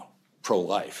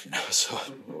 pro-life. So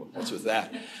what's with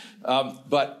that?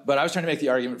 But I was trying to make the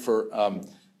argument for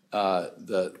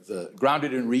the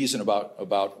grounded in reason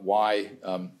about why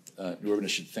new urbanists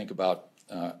should think about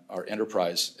our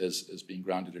enterprise as being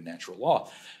grounded in natural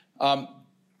law.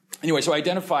 Anyway, so I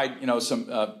identified some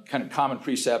kind of common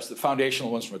precepts. The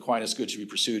foundational ones from Aquinas: good should be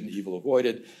pursued and evil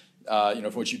avoided.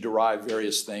 From which you derive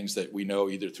various things that we know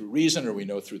either through reason or we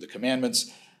know through the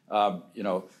commandments.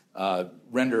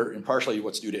 Render impartially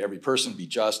what's due to every person, be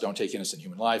just, don't take innocent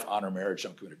human life, honor marriage,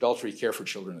 don't commit adultery, care for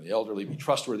children and the elderly, be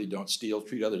trustworthy, don't steal,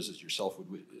 treat others as you yourself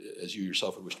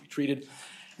would wish to be treated.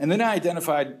 And then I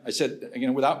said,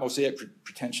 again, without Mosaic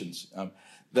pretensions,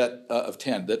 that of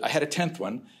 10, that I had a 10th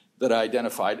one that I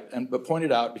identified, but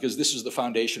pointed out, because this is the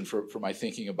foundation for my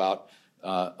thinking about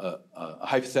a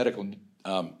hypothetical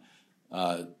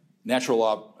natural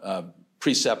law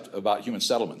precept about human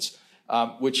settlements.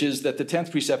 Which is that the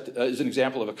 10th precept is an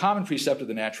example of a common precept of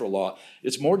the natural law.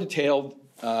 It's more detailed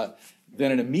than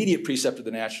an immediate precept of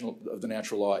the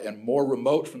natural law, and more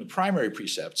remote from the primary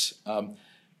precepts.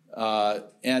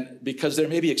 And because there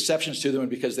may be exceptions to them, and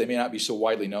because they may not be so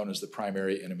widely known as the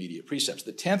primary and immediate precepts.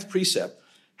 The 10th precept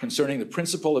concerning the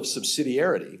principle of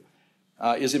subsidiarity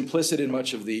is implicit in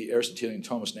much of the Aristotelian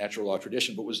Thomist natural law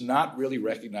tradition, but was not really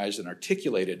recognized and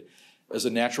articulated as a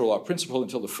natural law principle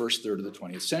until the first third of the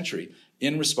 20th century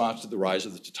in response to the rise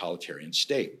of the totalitarian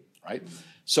state, right?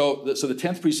 So the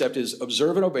 10th precept is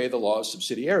observe and obey the law of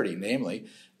subsidiarity, namely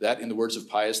that, in the words of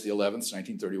Pius XI's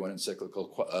 1931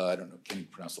 encyclical, I don't know, can you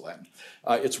pronounce the Latin?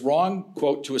 It's wrong,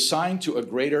 quote, to assign to a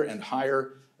greater and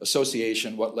higher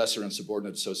association what lesser and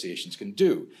subordinate associations can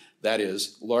do. That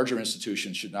is, larger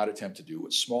institutions should not attempt to do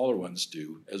what smaller ones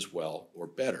do as well or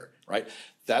better, right?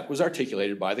 That was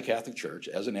articulated by the Catholic Church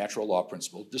as a natural law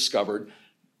principle, discovered,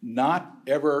 not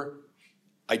ever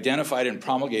identified and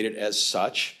promulgated as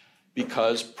such,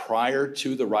 because prior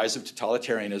to the rise of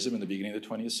totalitarianism in the beginning of the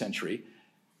 20th century,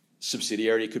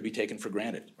 subsidiarity could be taken for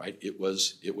granted, right? It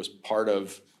was part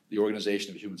of the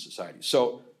organization of human society.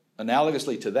 So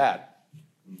analogously to that,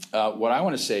 what I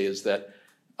want to say is that,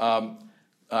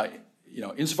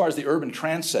 insofar as the urban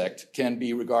transect can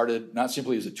be regarded not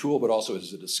simply as a tool, but also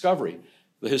as a discovery,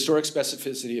 the historic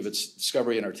specificity of its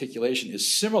discovery and articulation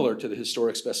is similar to the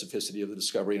historic specificity of the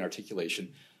discovery and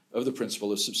articulation of the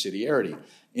principle of subsidiarity,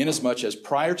 inasmuch as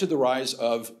prior to the rise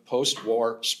of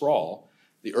post-war sprawl,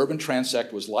 the urban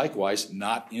transect was likewise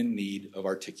not in need of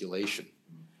articulation.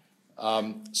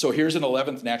 So here's an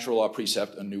 11th natural law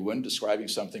precept, a new one, describing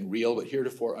something real but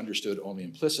heretofore understood only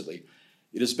implicitly.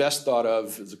 It is best thought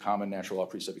of as a common natural law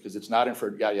precept because it's not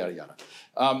inferred, yada, yada, yada.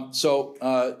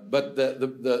 But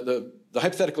the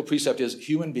hypothetical precept is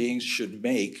human beings should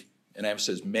make, and I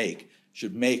emphasize make,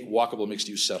 should make walkable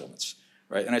mixed-use settlements,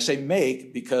 right? And I say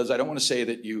make because I don't want to say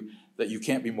that you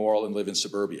can't be moral and live in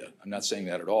suburbia. I'm not saying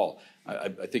that at all.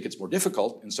 I think it's more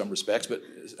difficult in some respects, but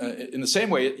in the same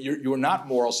way, you're not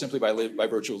moral simply by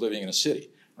virtue of living in a city,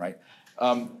 right?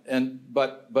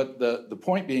 But the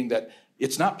point being that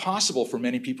it's not possible for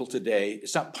many people today,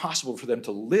 it's not possible for them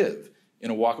to live in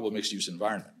a walkable mixed-use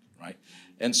environment, right?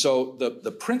 And so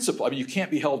the principle, I mean, you can't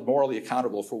be held morally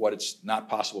accountable for what it's not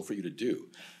possible for you to do.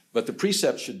 But the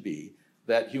precept should be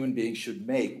that human beings should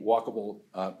make walkable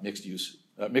mixed-use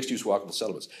walkable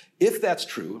settlements. If that's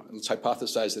true, let's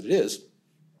hypothesize that it is,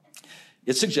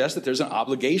 it suggests that there's an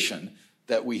obligation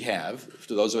that we have,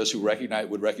 to those of us who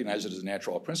would recognize it as a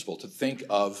natural law principle, to think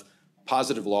of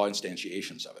positive law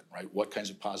instantiations of it, right? What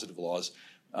kinds of positive laws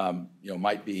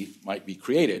might be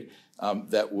created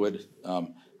that would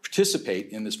participate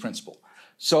in this principle.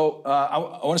 So I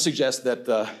want to suggest that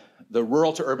the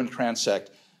rural to urban transect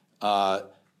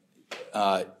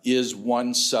is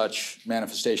one such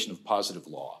manifestation of positive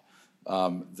law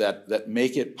that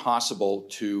make it possible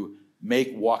to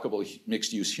make walkable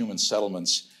mixed-use human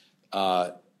settlements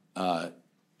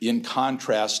in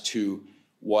contrast to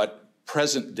what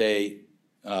present-day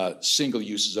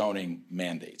single-use zoning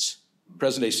mandates.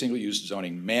 Present-day single-use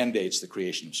zoning mandates the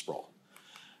creation of sprawl.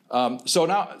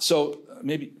 So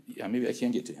maybe I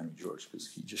can get to Henry George because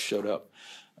he just showed up.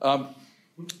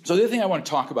 So the other thing I want to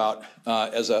talk about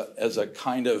as a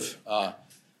kind of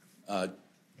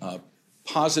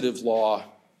positive law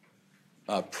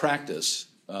practice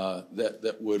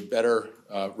that would better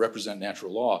represent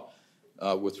natural law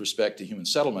with respect to human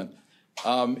settlement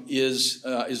is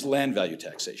land value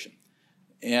taxation.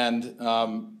 And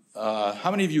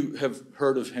how many of you have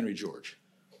heard of Henry George?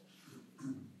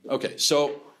 Okay,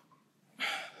 so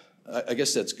I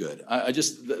guess that's good.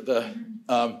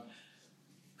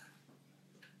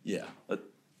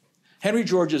 Henry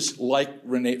George is like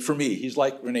Rene, for me, he's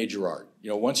like Rene Girard.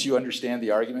 Once you understand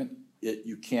the argument,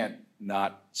 you can't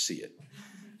not see it.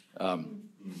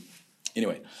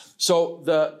 Anyway, so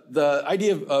the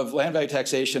idea of land value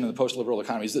taxation in the post-liberal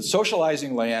economy is that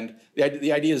socializing land,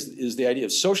 the idea is the idea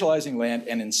of socializing land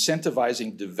and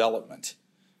incentivizing development,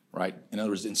 right? In other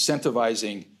words,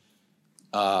 incentivizing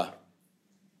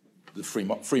the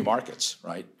free markets,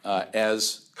 right,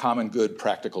 as common good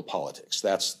practical politics.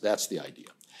 That's the idea.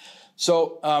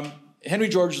 So Henry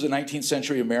George was a 19th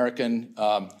century American,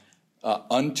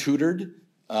 untutored,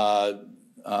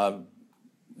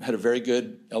 had a very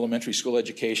good elementary school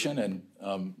education and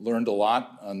learned a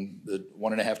lot on the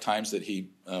 1.5 times that he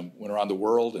went around the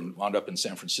world and wound up in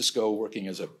San Francisco working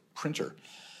as a printer.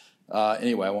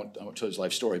 Anyway, I won't tell his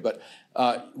life story, but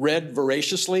read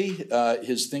voraciously.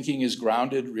 His thinking is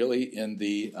grounded really in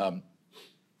the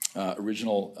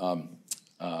original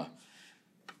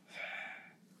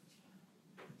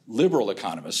liberal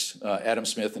economists, Adam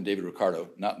Smith and David Ricardo,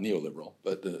 not neoliberal,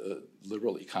 but the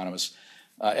liberal economists,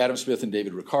 Adam Smith and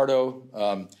David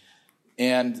Ricardo,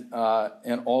 and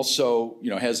also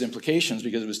has implications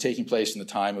because it was taking place in the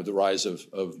time of the rise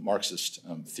of Marxist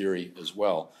theory as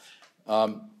well.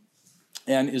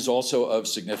 And is also of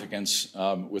significance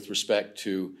with respect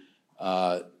to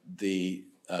the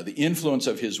influence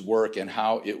of his work and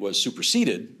how it was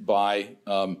superseded by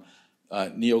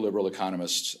neoliberal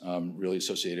economists, really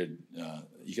associated,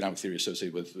 economic theory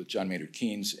associated with John Maynard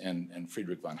Keynes and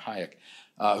Friedrich von Hayek,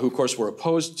 who of course were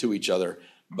opposed to each other,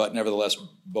 but nevertheless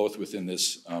both within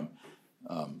this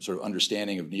sort of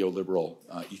understanding of neoliberal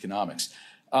economics.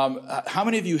 How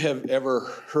many of you have ever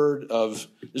heard of,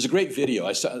 there's a great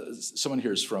video, someone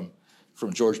here is from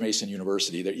George Mason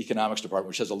University, their economics department,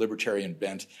 which has a libertarian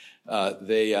bent.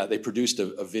 They produced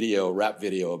a rap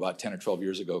video about 10 or 12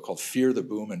 years ago called Fear the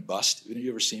Boom and Bust. Have you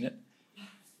ever seen it?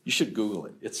 You should Google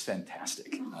it. It's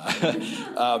fantastic.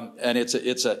 And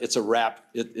it's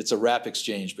a rap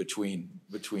exchange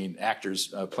between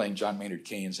actors playing John Maynard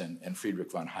Keynes and Friedrich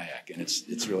von Hayek, and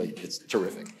it's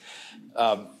terrific.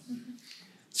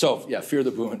 So yeah, fear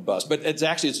the boom and bust. But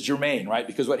it's germane, right?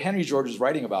 Because what Henry George is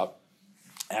writing about,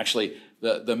 actually,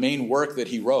 the main work that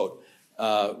he wrote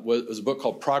was a book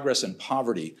called Progress and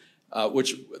Poverty,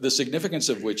 which the significance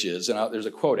of which is, and there's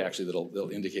a quote actually that'll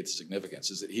indicate the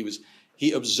significance, is that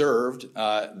he observed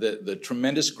the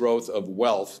tremendous growth of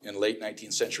wealth in late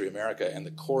 19th century America and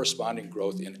the corresponding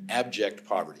growth in abject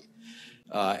poverty.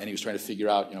 And he was trying to figure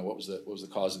out, what was the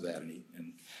cause of that, and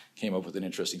came up with an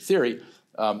interesting theory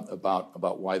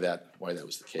about why that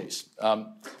was the case.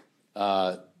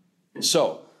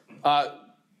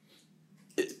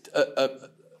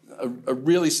 a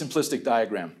really simplistic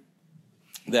diagram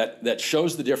that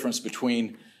shows the difference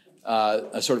between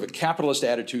a sort of a capitalist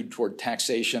attitude toward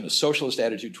taxation, a socialist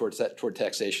attitude toward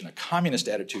taxation, a communist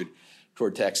attitude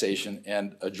toward taxation,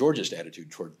 and a Georgist attitude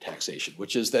toward taxation,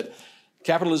 which is that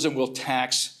capitalism will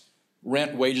tax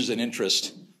rent, wages, and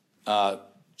interest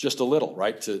just a little,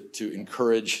 right, to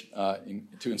encourage,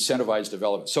 to incentivize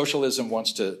development. Socialism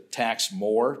wants to tax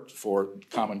more for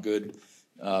common good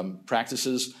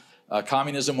practices.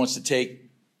 Communism wants to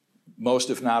take most,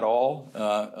 if not all,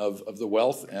 of the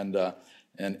wealth and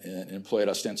employ it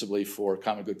ostensibly for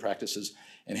common good practices.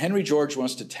 And Henry George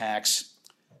wants to tax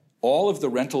all of the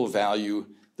rental value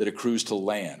that accrues to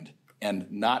land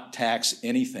and not tax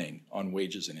anything on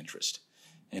wages and interest.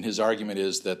 And his argument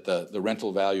is that the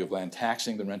rental value of land,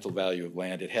 taxing the rental value of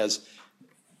land, it has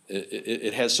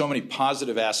so many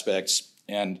positive aspects,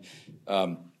 and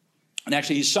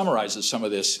actually he summarizes some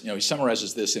of this. He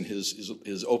summarizes this in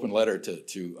his open letter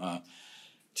to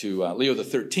Leo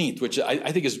XIII, which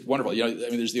I think is wonderful.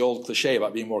 There's the old cliche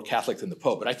about being more Catholic than the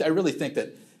Pope, but I really think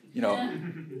that,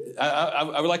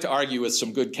 I would like to argue with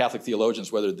some good Catholic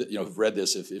theologians whether who've read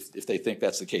this if they think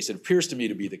that's the case. It appears to me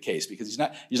to be the case because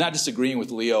he's not disagreeing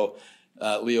with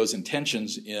Leo's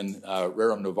intentions in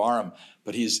Rerum Novarum,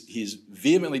 but he's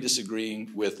vehemently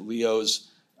disagreeing with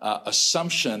Leo's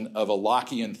assumption of a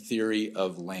Lockean theory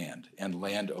of land and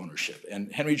land ownership.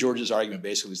 And Henry George's argument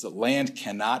basically is that land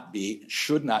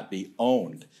should not be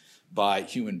owned by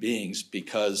human beings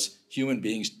because human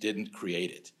beings didn't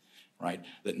create it, right?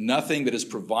 That nothing that is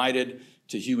provided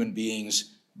to human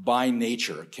beings by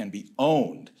nature can be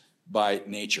owned by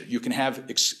nature. You can have,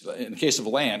 in the case of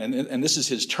land, and this is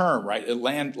his term, right?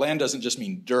 Land doesn't just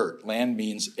mean dirt. Land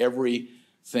means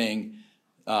everything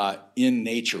in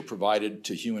nature provided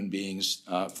to human beings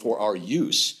for our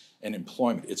use and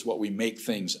employment. It's what we make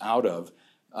things out of.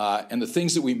 And the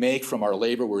things that we make from our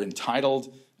labor, we're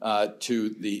entitled to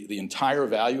the entire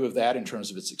value of that in terms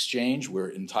of its exchange.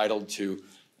 We're entitled to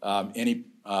any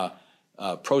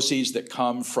proceeds that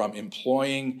come from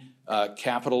employing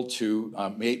capital to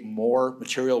make more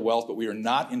material wealth, but we are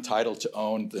not entitled to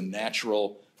own the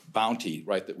natural bounty,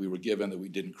 right, that we were given that we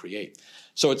didn't create.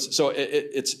 So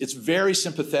it's very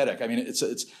sympathetic. I mean,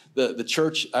 it's the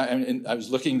church. I was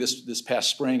looking this past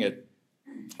spring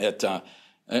at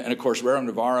and of course,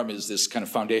 Rerum Novarum is this kind of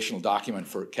foundational document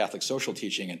for Catholic social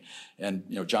teaching, and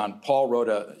John Paul wrote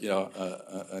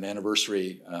an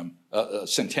anniversary, a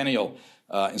centennial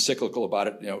encyclical about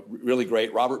it. Really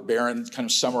great. Robert Barron kind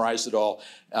of summarized it all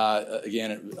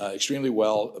again extremely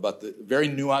well about the very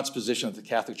nuanced position that the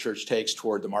Catholic Church takes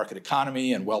toward the market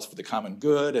economy and wealth for the common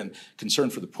good and concern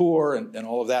for the poor and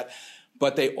all of that.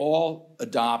 But they all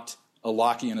adopt a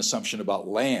Lockean assumption about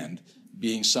land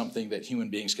being something that human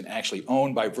beings can actually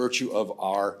own by virtue of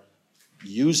our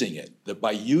using it. That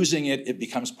by using it, it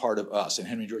becomes part of us. And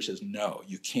Henry George says, no,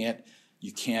 you can't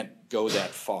go that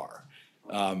far.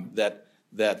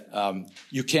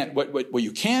 You can't. What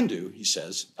you can do, he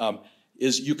says,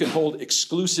 is you can hold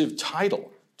exclusive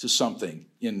title to something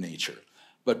in nature.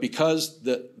 But because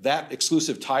that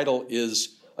exclusive title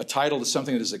is a title to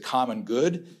something that is a common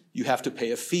good, you have to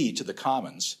pay a fee to the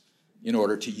commons in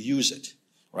order to use it.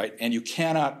 Right, and you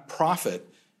cannot profit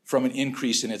from an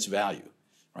increase in its value,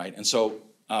 right? And so,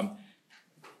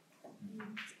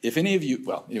 if any of you,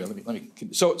 well, anyway, let me.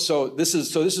 So this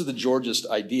is the Georgist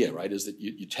idea, right? Is that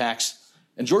you tax,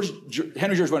 and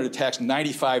Henry George wanted to tax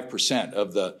 95%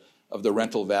 of the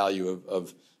rental value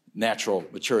of natural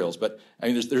materials. But I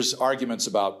mean, there's arguments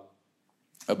about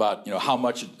how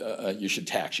much you should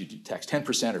tax. You tax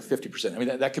 10% or 50%. I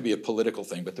mean, that could be a political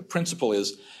thing, but the principle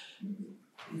is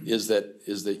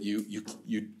that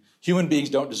you human beings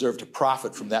don't deserve to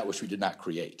profit from that which we did not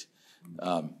create.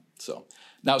 So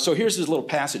here's his little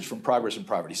passage from Progress and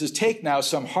Poverty. He says, take now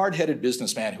some hard-headed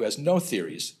businessman who has no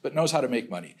theories but knows how to make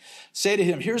money. Say to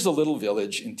him, here's a little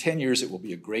village. In 10 years, it will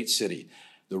be a great city.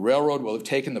 The railroad will have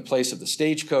taken the place of the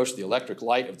stagecoach, the electric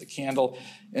light of the candle,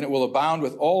 and it will abound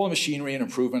with all the machinery and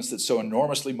improvements that so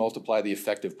enormously multiply the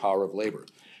effective power of labor.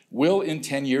 Will in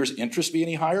 10 years interest be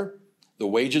any higher? The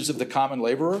wages of the common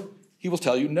laborer? He will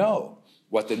tell you no.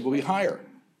 What then will be higher?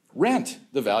 Rent,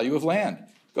 the value of land.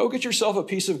 Go get yourself a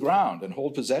piece of ground and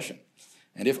hold possession.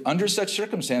 And if under such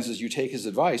circumstances you take his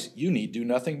advice, you need do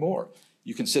nothing more.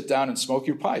 You can sit down and smoke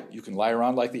your pipe. You can lie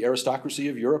around like the aristocracy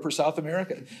of Europe or South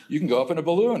America. You can go up in a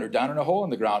balloon or down in a hole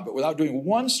in the ground, but without doing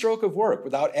one stroke of work,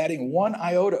 without adding one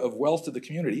iota of wealth to the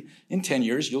community, in 10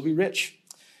 years you'll be rich.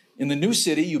 In the new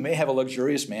city, you may have a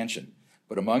luxurious mansion,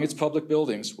 but among its public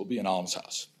buildings will be an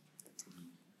almshouse.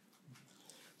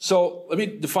 So let me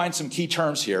define some key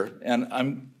terms here,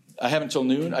 and I have until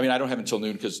noon. I mean, I don't have until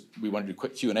noon because we want to do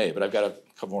quick Q&A, but I've got a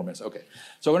couple more minutes. Okay.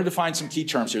 So I want to define some key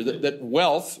terms here. That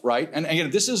wealth, right? And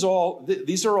again,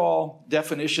 these are all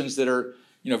definitions that are,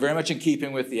 very much in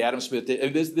keeping with the Adam Smith.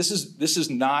 This is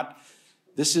not.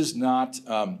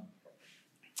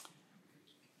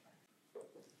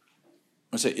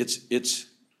 I say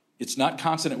it's not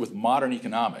consonant with modern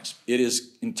economics. It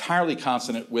is entirely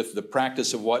consonant with the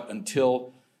practice of what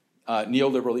until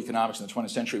neoliberal economics in the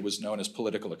 20th century was known as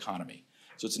political economy.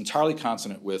 So it's entirely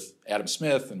consonant with Adam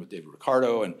Smith and with David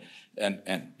Ricardo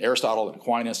and Aristotle and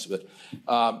Aquinas, but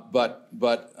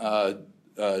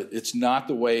it's not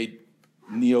the way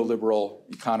neoliberal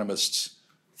economists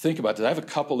think about this. I have a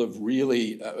couple of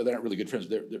really, they're not really good friends,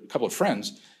 they're a couple of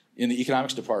friends in the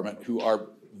economics department who are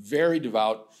very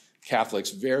devout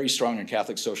Catholics, very strong in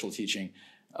Catholic social teaching,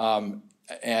 and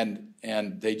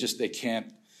they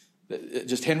can't.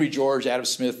 Just Henry George, Adam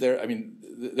Smith.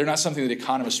 They're not something that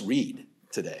economists read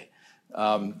today,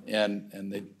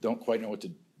 and they don't quite know what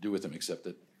to do with them except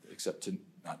to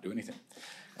not do anything.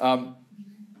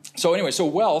 So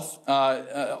wealth,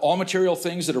 all material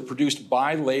things that are produced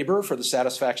by labor for the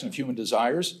satisfaction of human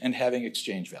desires and having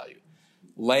exchange value.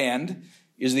 Land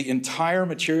is the entire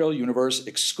material universe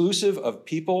exclusive of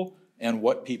people and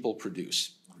what people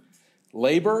produce.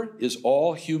 Labor is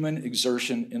all human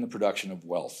exertion in the production of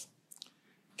wealth.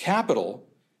 Capital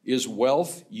is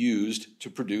wealth used to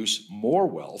produce more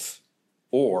wealth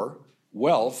or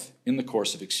wealth in the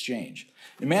course of exchange.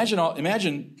 Imagine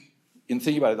in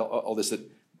thinking about all this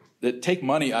that take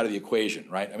money out of the equation,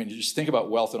 right? I mean, you just think about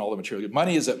wealth and all the material.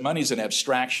 Money is an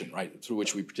abstraction, right, through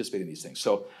which we participate in these things.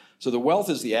 So the wealth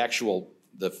is the actual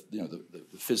the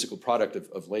physical product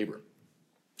of labor.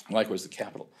 Likewise, the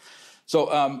capital. So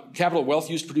capital, wealth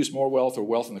used to produce more wealth or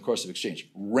wealth in the course of exchange.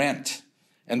 Rent,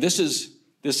 and this is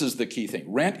the key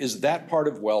thing. Rent is that part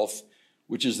of wealth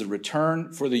which is the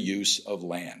return for the use of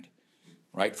land,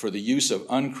 right? For the use of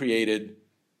uncreated,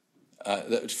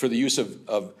 for the use of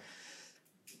the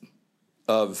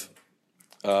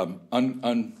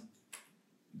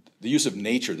use of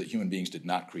nature that human beings did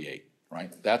not create,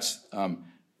 right? That's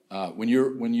when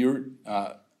you're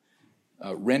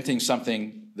renting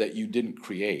something that you didn't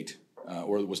create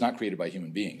or was not created by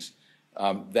human beings.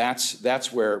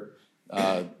 That's where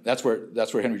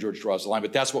Henry George draws the line.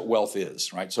 But that's what wealth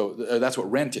is, right? So that's what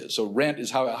rent is. So rent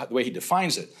is the way he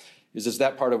defines it is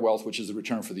that part of wealth which is the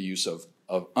return for the use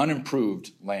of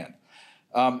unimproved land.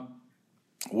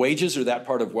 Wages are that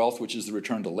part of wealth which is the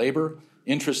return to labor.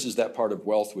 Interest is that part of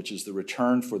wealth which is the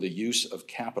return for the use of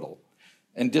capital.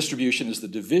 And distribution is the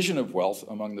division of wealth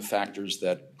among the factors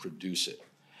that produce it.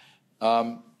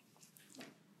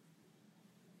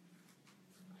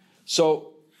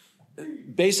 So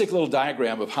basic little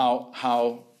diagram of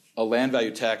how a land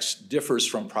value tax differs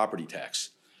from property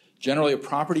tax. Generally, a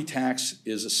property tax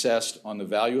is assessed on the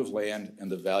value of land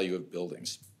and the value of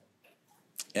buildings.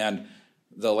 And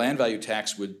the land value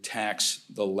tax would tax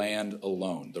the land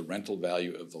alone, the rental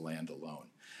value of the land alone.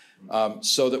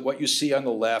 So that what you see on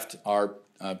the left are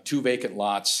two vacant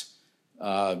lots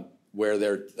where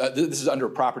this is under a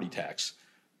property tax,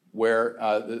 where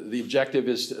the objective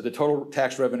is the total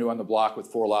tax revenue on the block with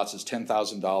 4 lots is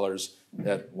 $10,000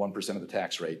 at 1% of the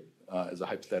tax rate as a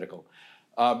hypothetical.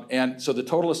 And so the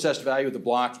total assessed value of the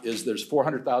block is there's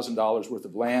 $400,000 worth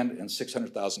of land and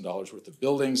 $600,000 worth of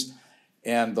buildings.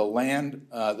 And the land,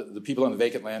 the people on the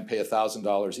vacant land pay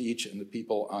 $1,000 each, and the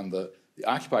people on the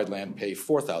occupied land pay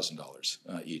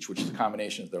 $4,000 each, which is a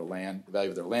combination of their land, the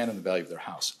value of their land, and the value of their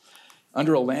house.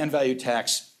 Under a land value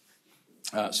tax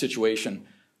situation,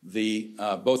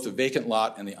 both the vacant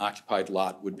lot and the occupied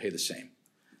lot would pay the same,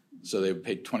 so they would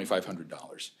pay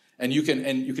 $2,500. And you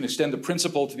can extend the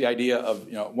principle to the idea of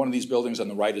one of these buildings on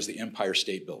the right is the Empire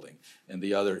State Building, and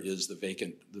the other is the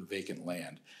vacant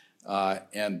land.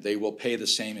 And they will pay the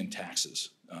same in taxes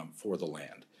for the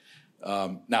land.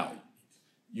 Now,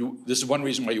 this is one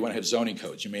reason why you want to have zoning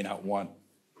codes. You may not want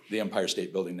the Empire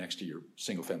State Building next to your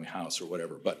single-family house or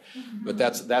whatever, but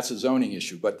that's a zoning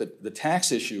issue. But the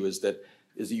tax issue is that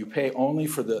you pay only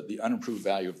for the unimproved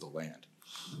value of the land.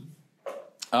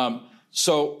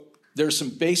 So there's some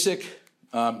basic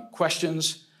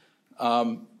questions,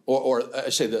 or I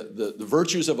say the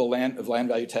virtues of land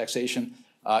value taxation.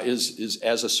 Is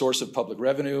as a source of public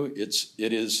revenue.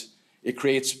 It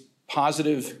creates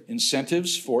positive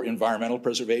incentives for environmental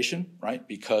preservation, right?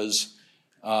 Because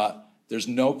there's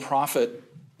no profit.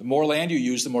 The more land you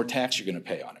use, the more tax you're going to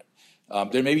pay on it.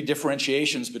 There would be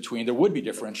differentiations between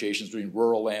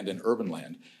rural land and urban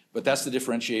land, but that's the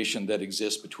differentiation that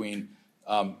exists between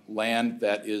land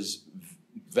that is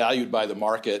valued by the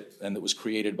market and that was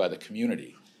created by the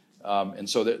community. And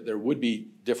so there would be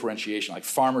differentiation, like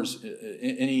farmers,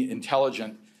 any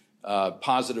intelligent,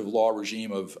 positive law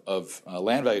regime of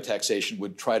land value taxation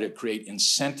would try to create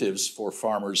incentives for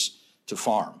farmers to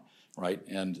farm, right?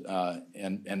 And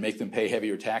make them pay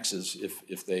heavier taxes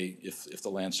if the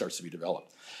land starts to be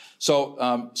developed.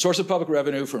 So source of public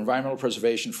revenue for environmental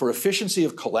preservation, for efficiency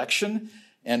of collection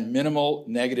and minimal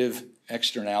negative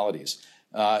externalities.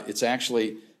 It's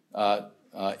actually,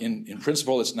 in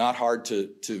principle, it's not hard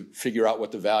to figure out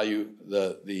what the value,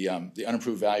 the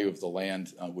unimproved value of the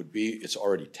land would be. It's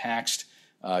already taxed.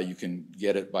 You can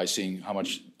get it by seeing how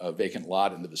much a vacant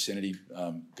lot in the vicinity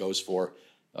goes for,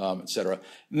 et cetera.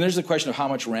 And there's the question of how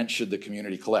much rent should the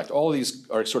community collect. All of these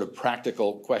are sort of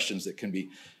practical questions that can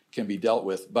be dealt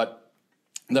with. But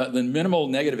the minimal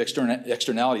negative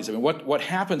externalities, I mean, what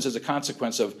happens as a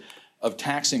consequence of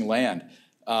taxing land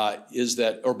is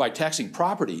that, or by taxing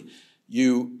property,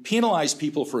 you penalize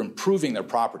people for improving their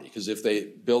property, because if they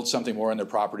build something more on their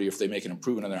property, if they make an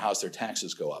improvement on their house, their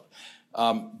taxes go up.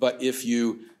 But if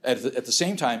you, at the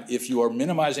same time, if you are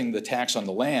minimizing the tax on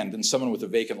the land, then someone with a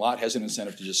vacant lot has an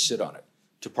incentive to just sit on it,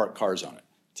 to park cars on it,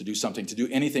 to do something, to do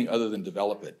anything other than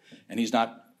develop it. And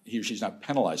he or she's not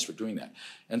penalized for doing that.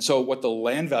 And so what the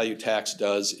land value tax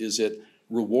does is it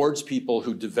rewards people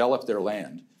who develop their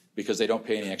land because they don't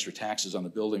pay any extra taxes on the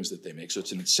buildings that they make. So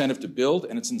it's an incentive to build,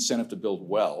 and it's an incentive to build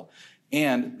well.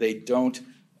 And they don't,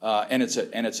 and it's a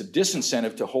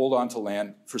disincentive to hold on to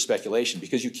land for speculation,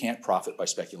 because you can't profit by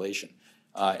speculation.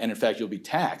 And in fact, you'll be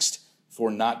taxed for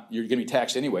you're gonna be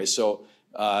taxed anyway. So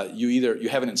you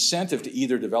have an incentive to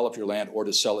either develop your land or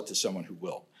to sell it to someone who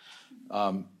will.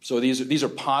 So these are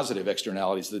positive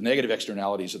externalities. The negative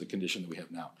externalities are the condition that we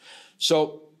have now.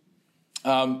 So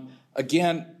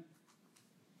again,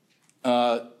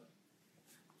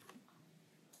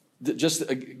 just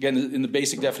again in the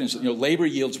basic definition, labor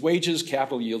yields wages,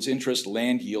 capital yields interest,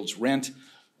 land yields rent,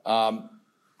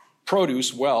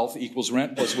 produce, wealth, equals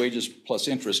rent plus wages plus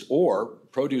interest, or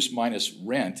produce minus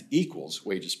rent equals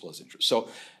wages plus interest. So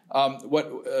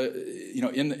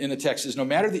in the text is, no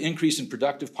matter the increase in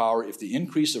productive power, if the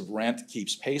increase of rent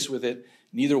keeps pace with it,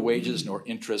 neither wages nor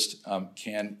interest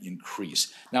can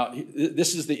increase. Now,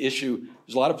 this is the issue.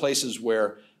 There's a lot of places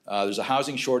where there's a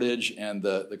housing shortage, and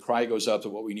the cry goes up that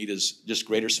what we need is just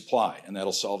greater supply, and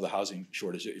that'll solve the housing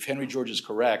shortage. If Henry George is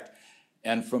correct,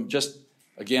 and from just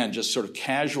sort of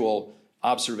casual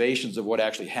observations of what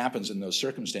actually happens in those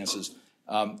circumstances,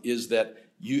 is that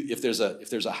if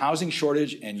there's a housing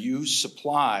shortage and you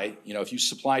supply, if you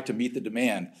supply to meet the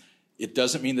demand, it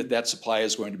doesn't mean that supply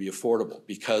is going to be affordable,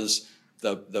 because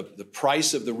the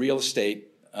price of the real estate,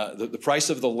 the price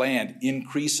of the land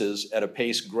increases at a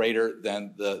pace greater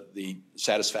than the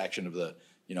satisfaction of the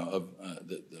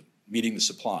meeting the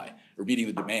supply or meeting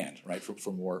the demand, right,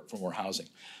 for more housing.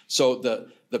 So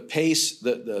the pace,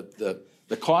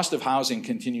 the cost of housing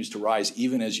continues to rise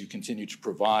even as you continue to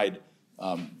provide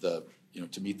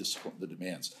to meet the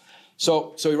demands.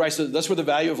 So he writes that that's where the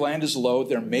value of land is low.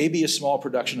 There may be a small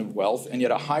production of wealth and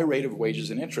yet a high rate of wages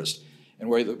and interest. And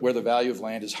where the value of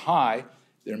land is high,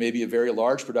 there may be a very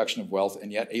large production of wealth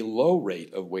and yet a low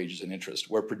rate of wages and interest.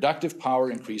 Where productive power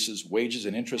increases, wages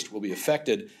and interest will be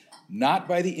affected not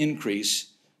by the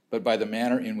increase, but by the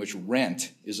manner in which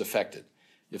rent is affected.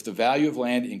 If the value of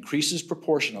land increases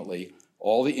proportionately,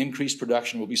 all the increased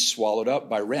production will be swallowed up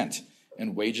by rent,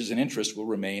 and wages and interest will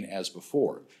remain as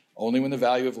before. Only when the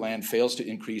value of land fails to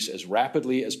increase as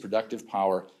rapidly as productive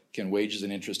power can wages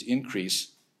and interest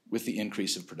increase with the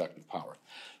increase of productive power.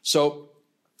 So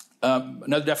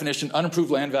another definition,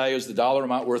 unimproved land value is the dollar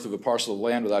amount worth of a parcel of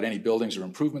land without any buildings or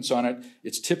improvements on it.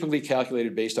 It's typically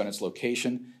calculated based on its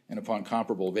location and upon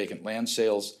comparable vacant land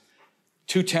sales.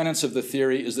 Two tenets of the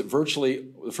theory is that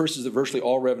the first is that virtually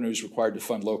all revenues required to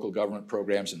fund local government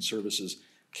programs and services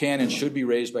can and should be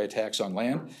raised by a tax on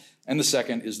land. And the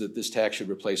second is that this tax should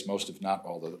replace most, if not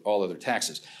all other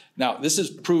taxes. Now, this is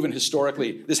proven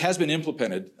historically. This has been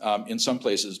implemented in some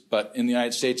places, but in the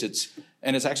United States, it's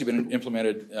actually been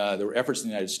implemented. There were efforts in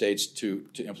the United States to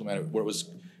implement it where it was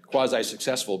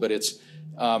quasi-successful, but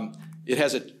it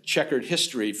has a checkered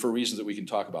history for reasons that we can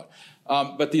talk about.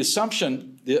 But the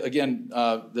assumption,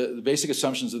 the basic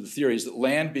assumptions of the theory is that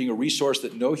land, being a resource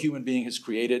that no human being has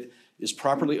created, is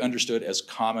properly understood as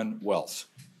common wealth,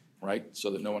 right? So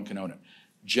that no one can own it.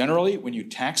 Generally, when you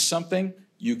tax something,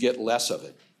 you get less of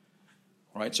it,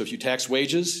 right? So if you tax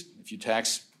wages, if you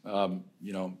tax,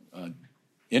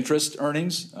 interest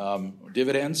earnings, or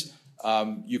dividends,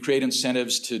 you create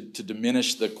incentives to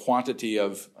diminish the quantity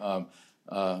of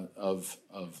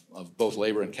both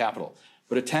labor and capital.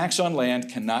 But a tax on land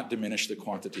cannot diminish the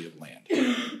quantity of land.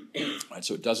 Right?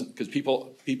 So it doesn't, because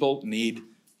people need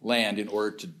land in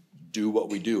order to do what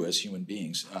we do as human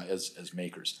beings, as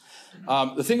makers.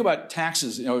 The thing about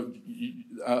taxes, when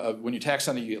you tax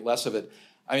something, you get less of it.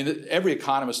 I mean, every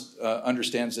economist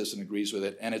understands this and agrees with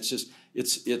it, and it's just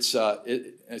it's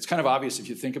kind of obvious if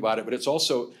you think about it. But it's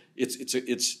also let's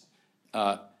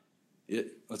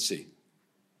see,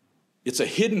 it's a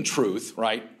hidden truth,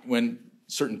 right? When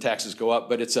certain taxes go up,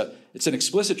 but it's an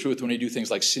explicit truth when you do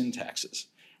things like sin taxes,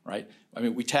 right? I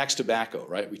mean, we tax tobacco,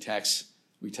 right? We tax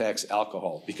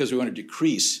alcohol because we want to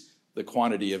decrease the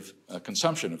quantity of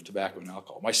consumption of tobacco and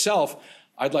alcohol. Myself,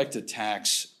 I'd like to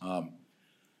tax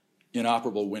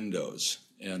inoperable windows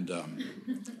and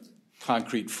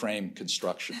concrete frame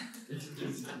construction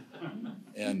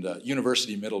and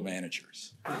university middle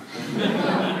managers.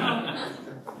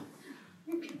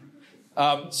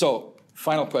 So,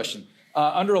 final question.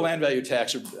 Under a land value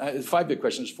tax, 5 big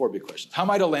questions, 4 big questions. How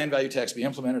might a land value tax be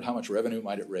implemented? How much revenue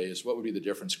might it raise? What would be the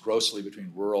difference grossly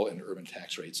between rural and urban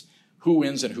tax rates? Who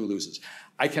wins and who loses?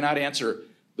 I cannot answer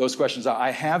those questions.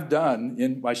 I have done,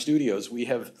 in my studios, we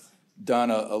have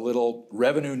done a little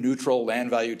revenue neutral land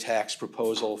value tax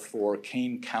proposal for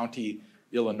Kane County,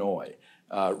 Illinois,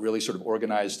 really sort of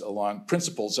organized along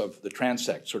principles of the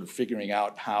transect, sort of figuring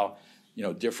out how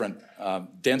different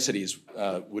densities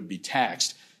would be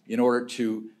taxed in order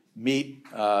to meet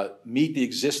the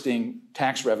existing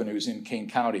tax revenues in Kane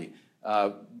County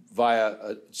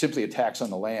via simply a tax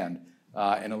on the land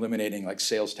and eliminating like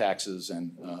sales taxes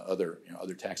and other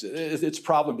taxes. It's a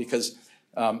problem because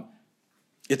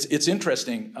it's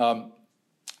interesting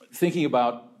thinking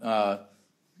about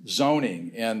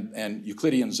zoning and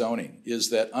Euclidean zoning is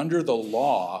that under the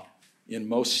law in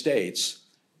most states,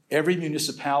 every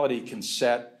municipality can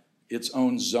set its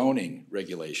own zoning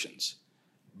regulations.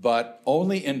 But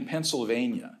only in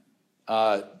Pennsylvania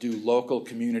do local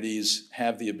communities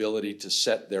have the ability to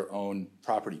set their own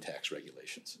property tax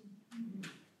regulations,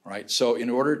 right? So in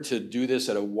order to do this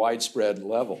at a widespread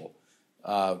level,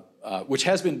 which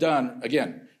has been done,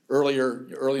 again, late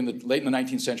in the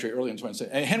 19th century, early in the 20th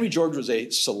century, and Henry George was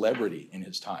a celebrity in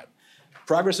his time.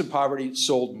 Progress and Poverty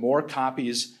sold more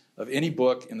copies of any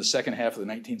book in the second half of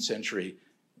the 19th century,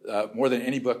 more than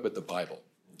any book but the Bible.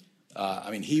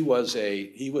 I mean, he was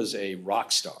a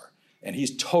rock star, and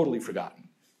he's totally forgotten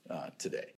today.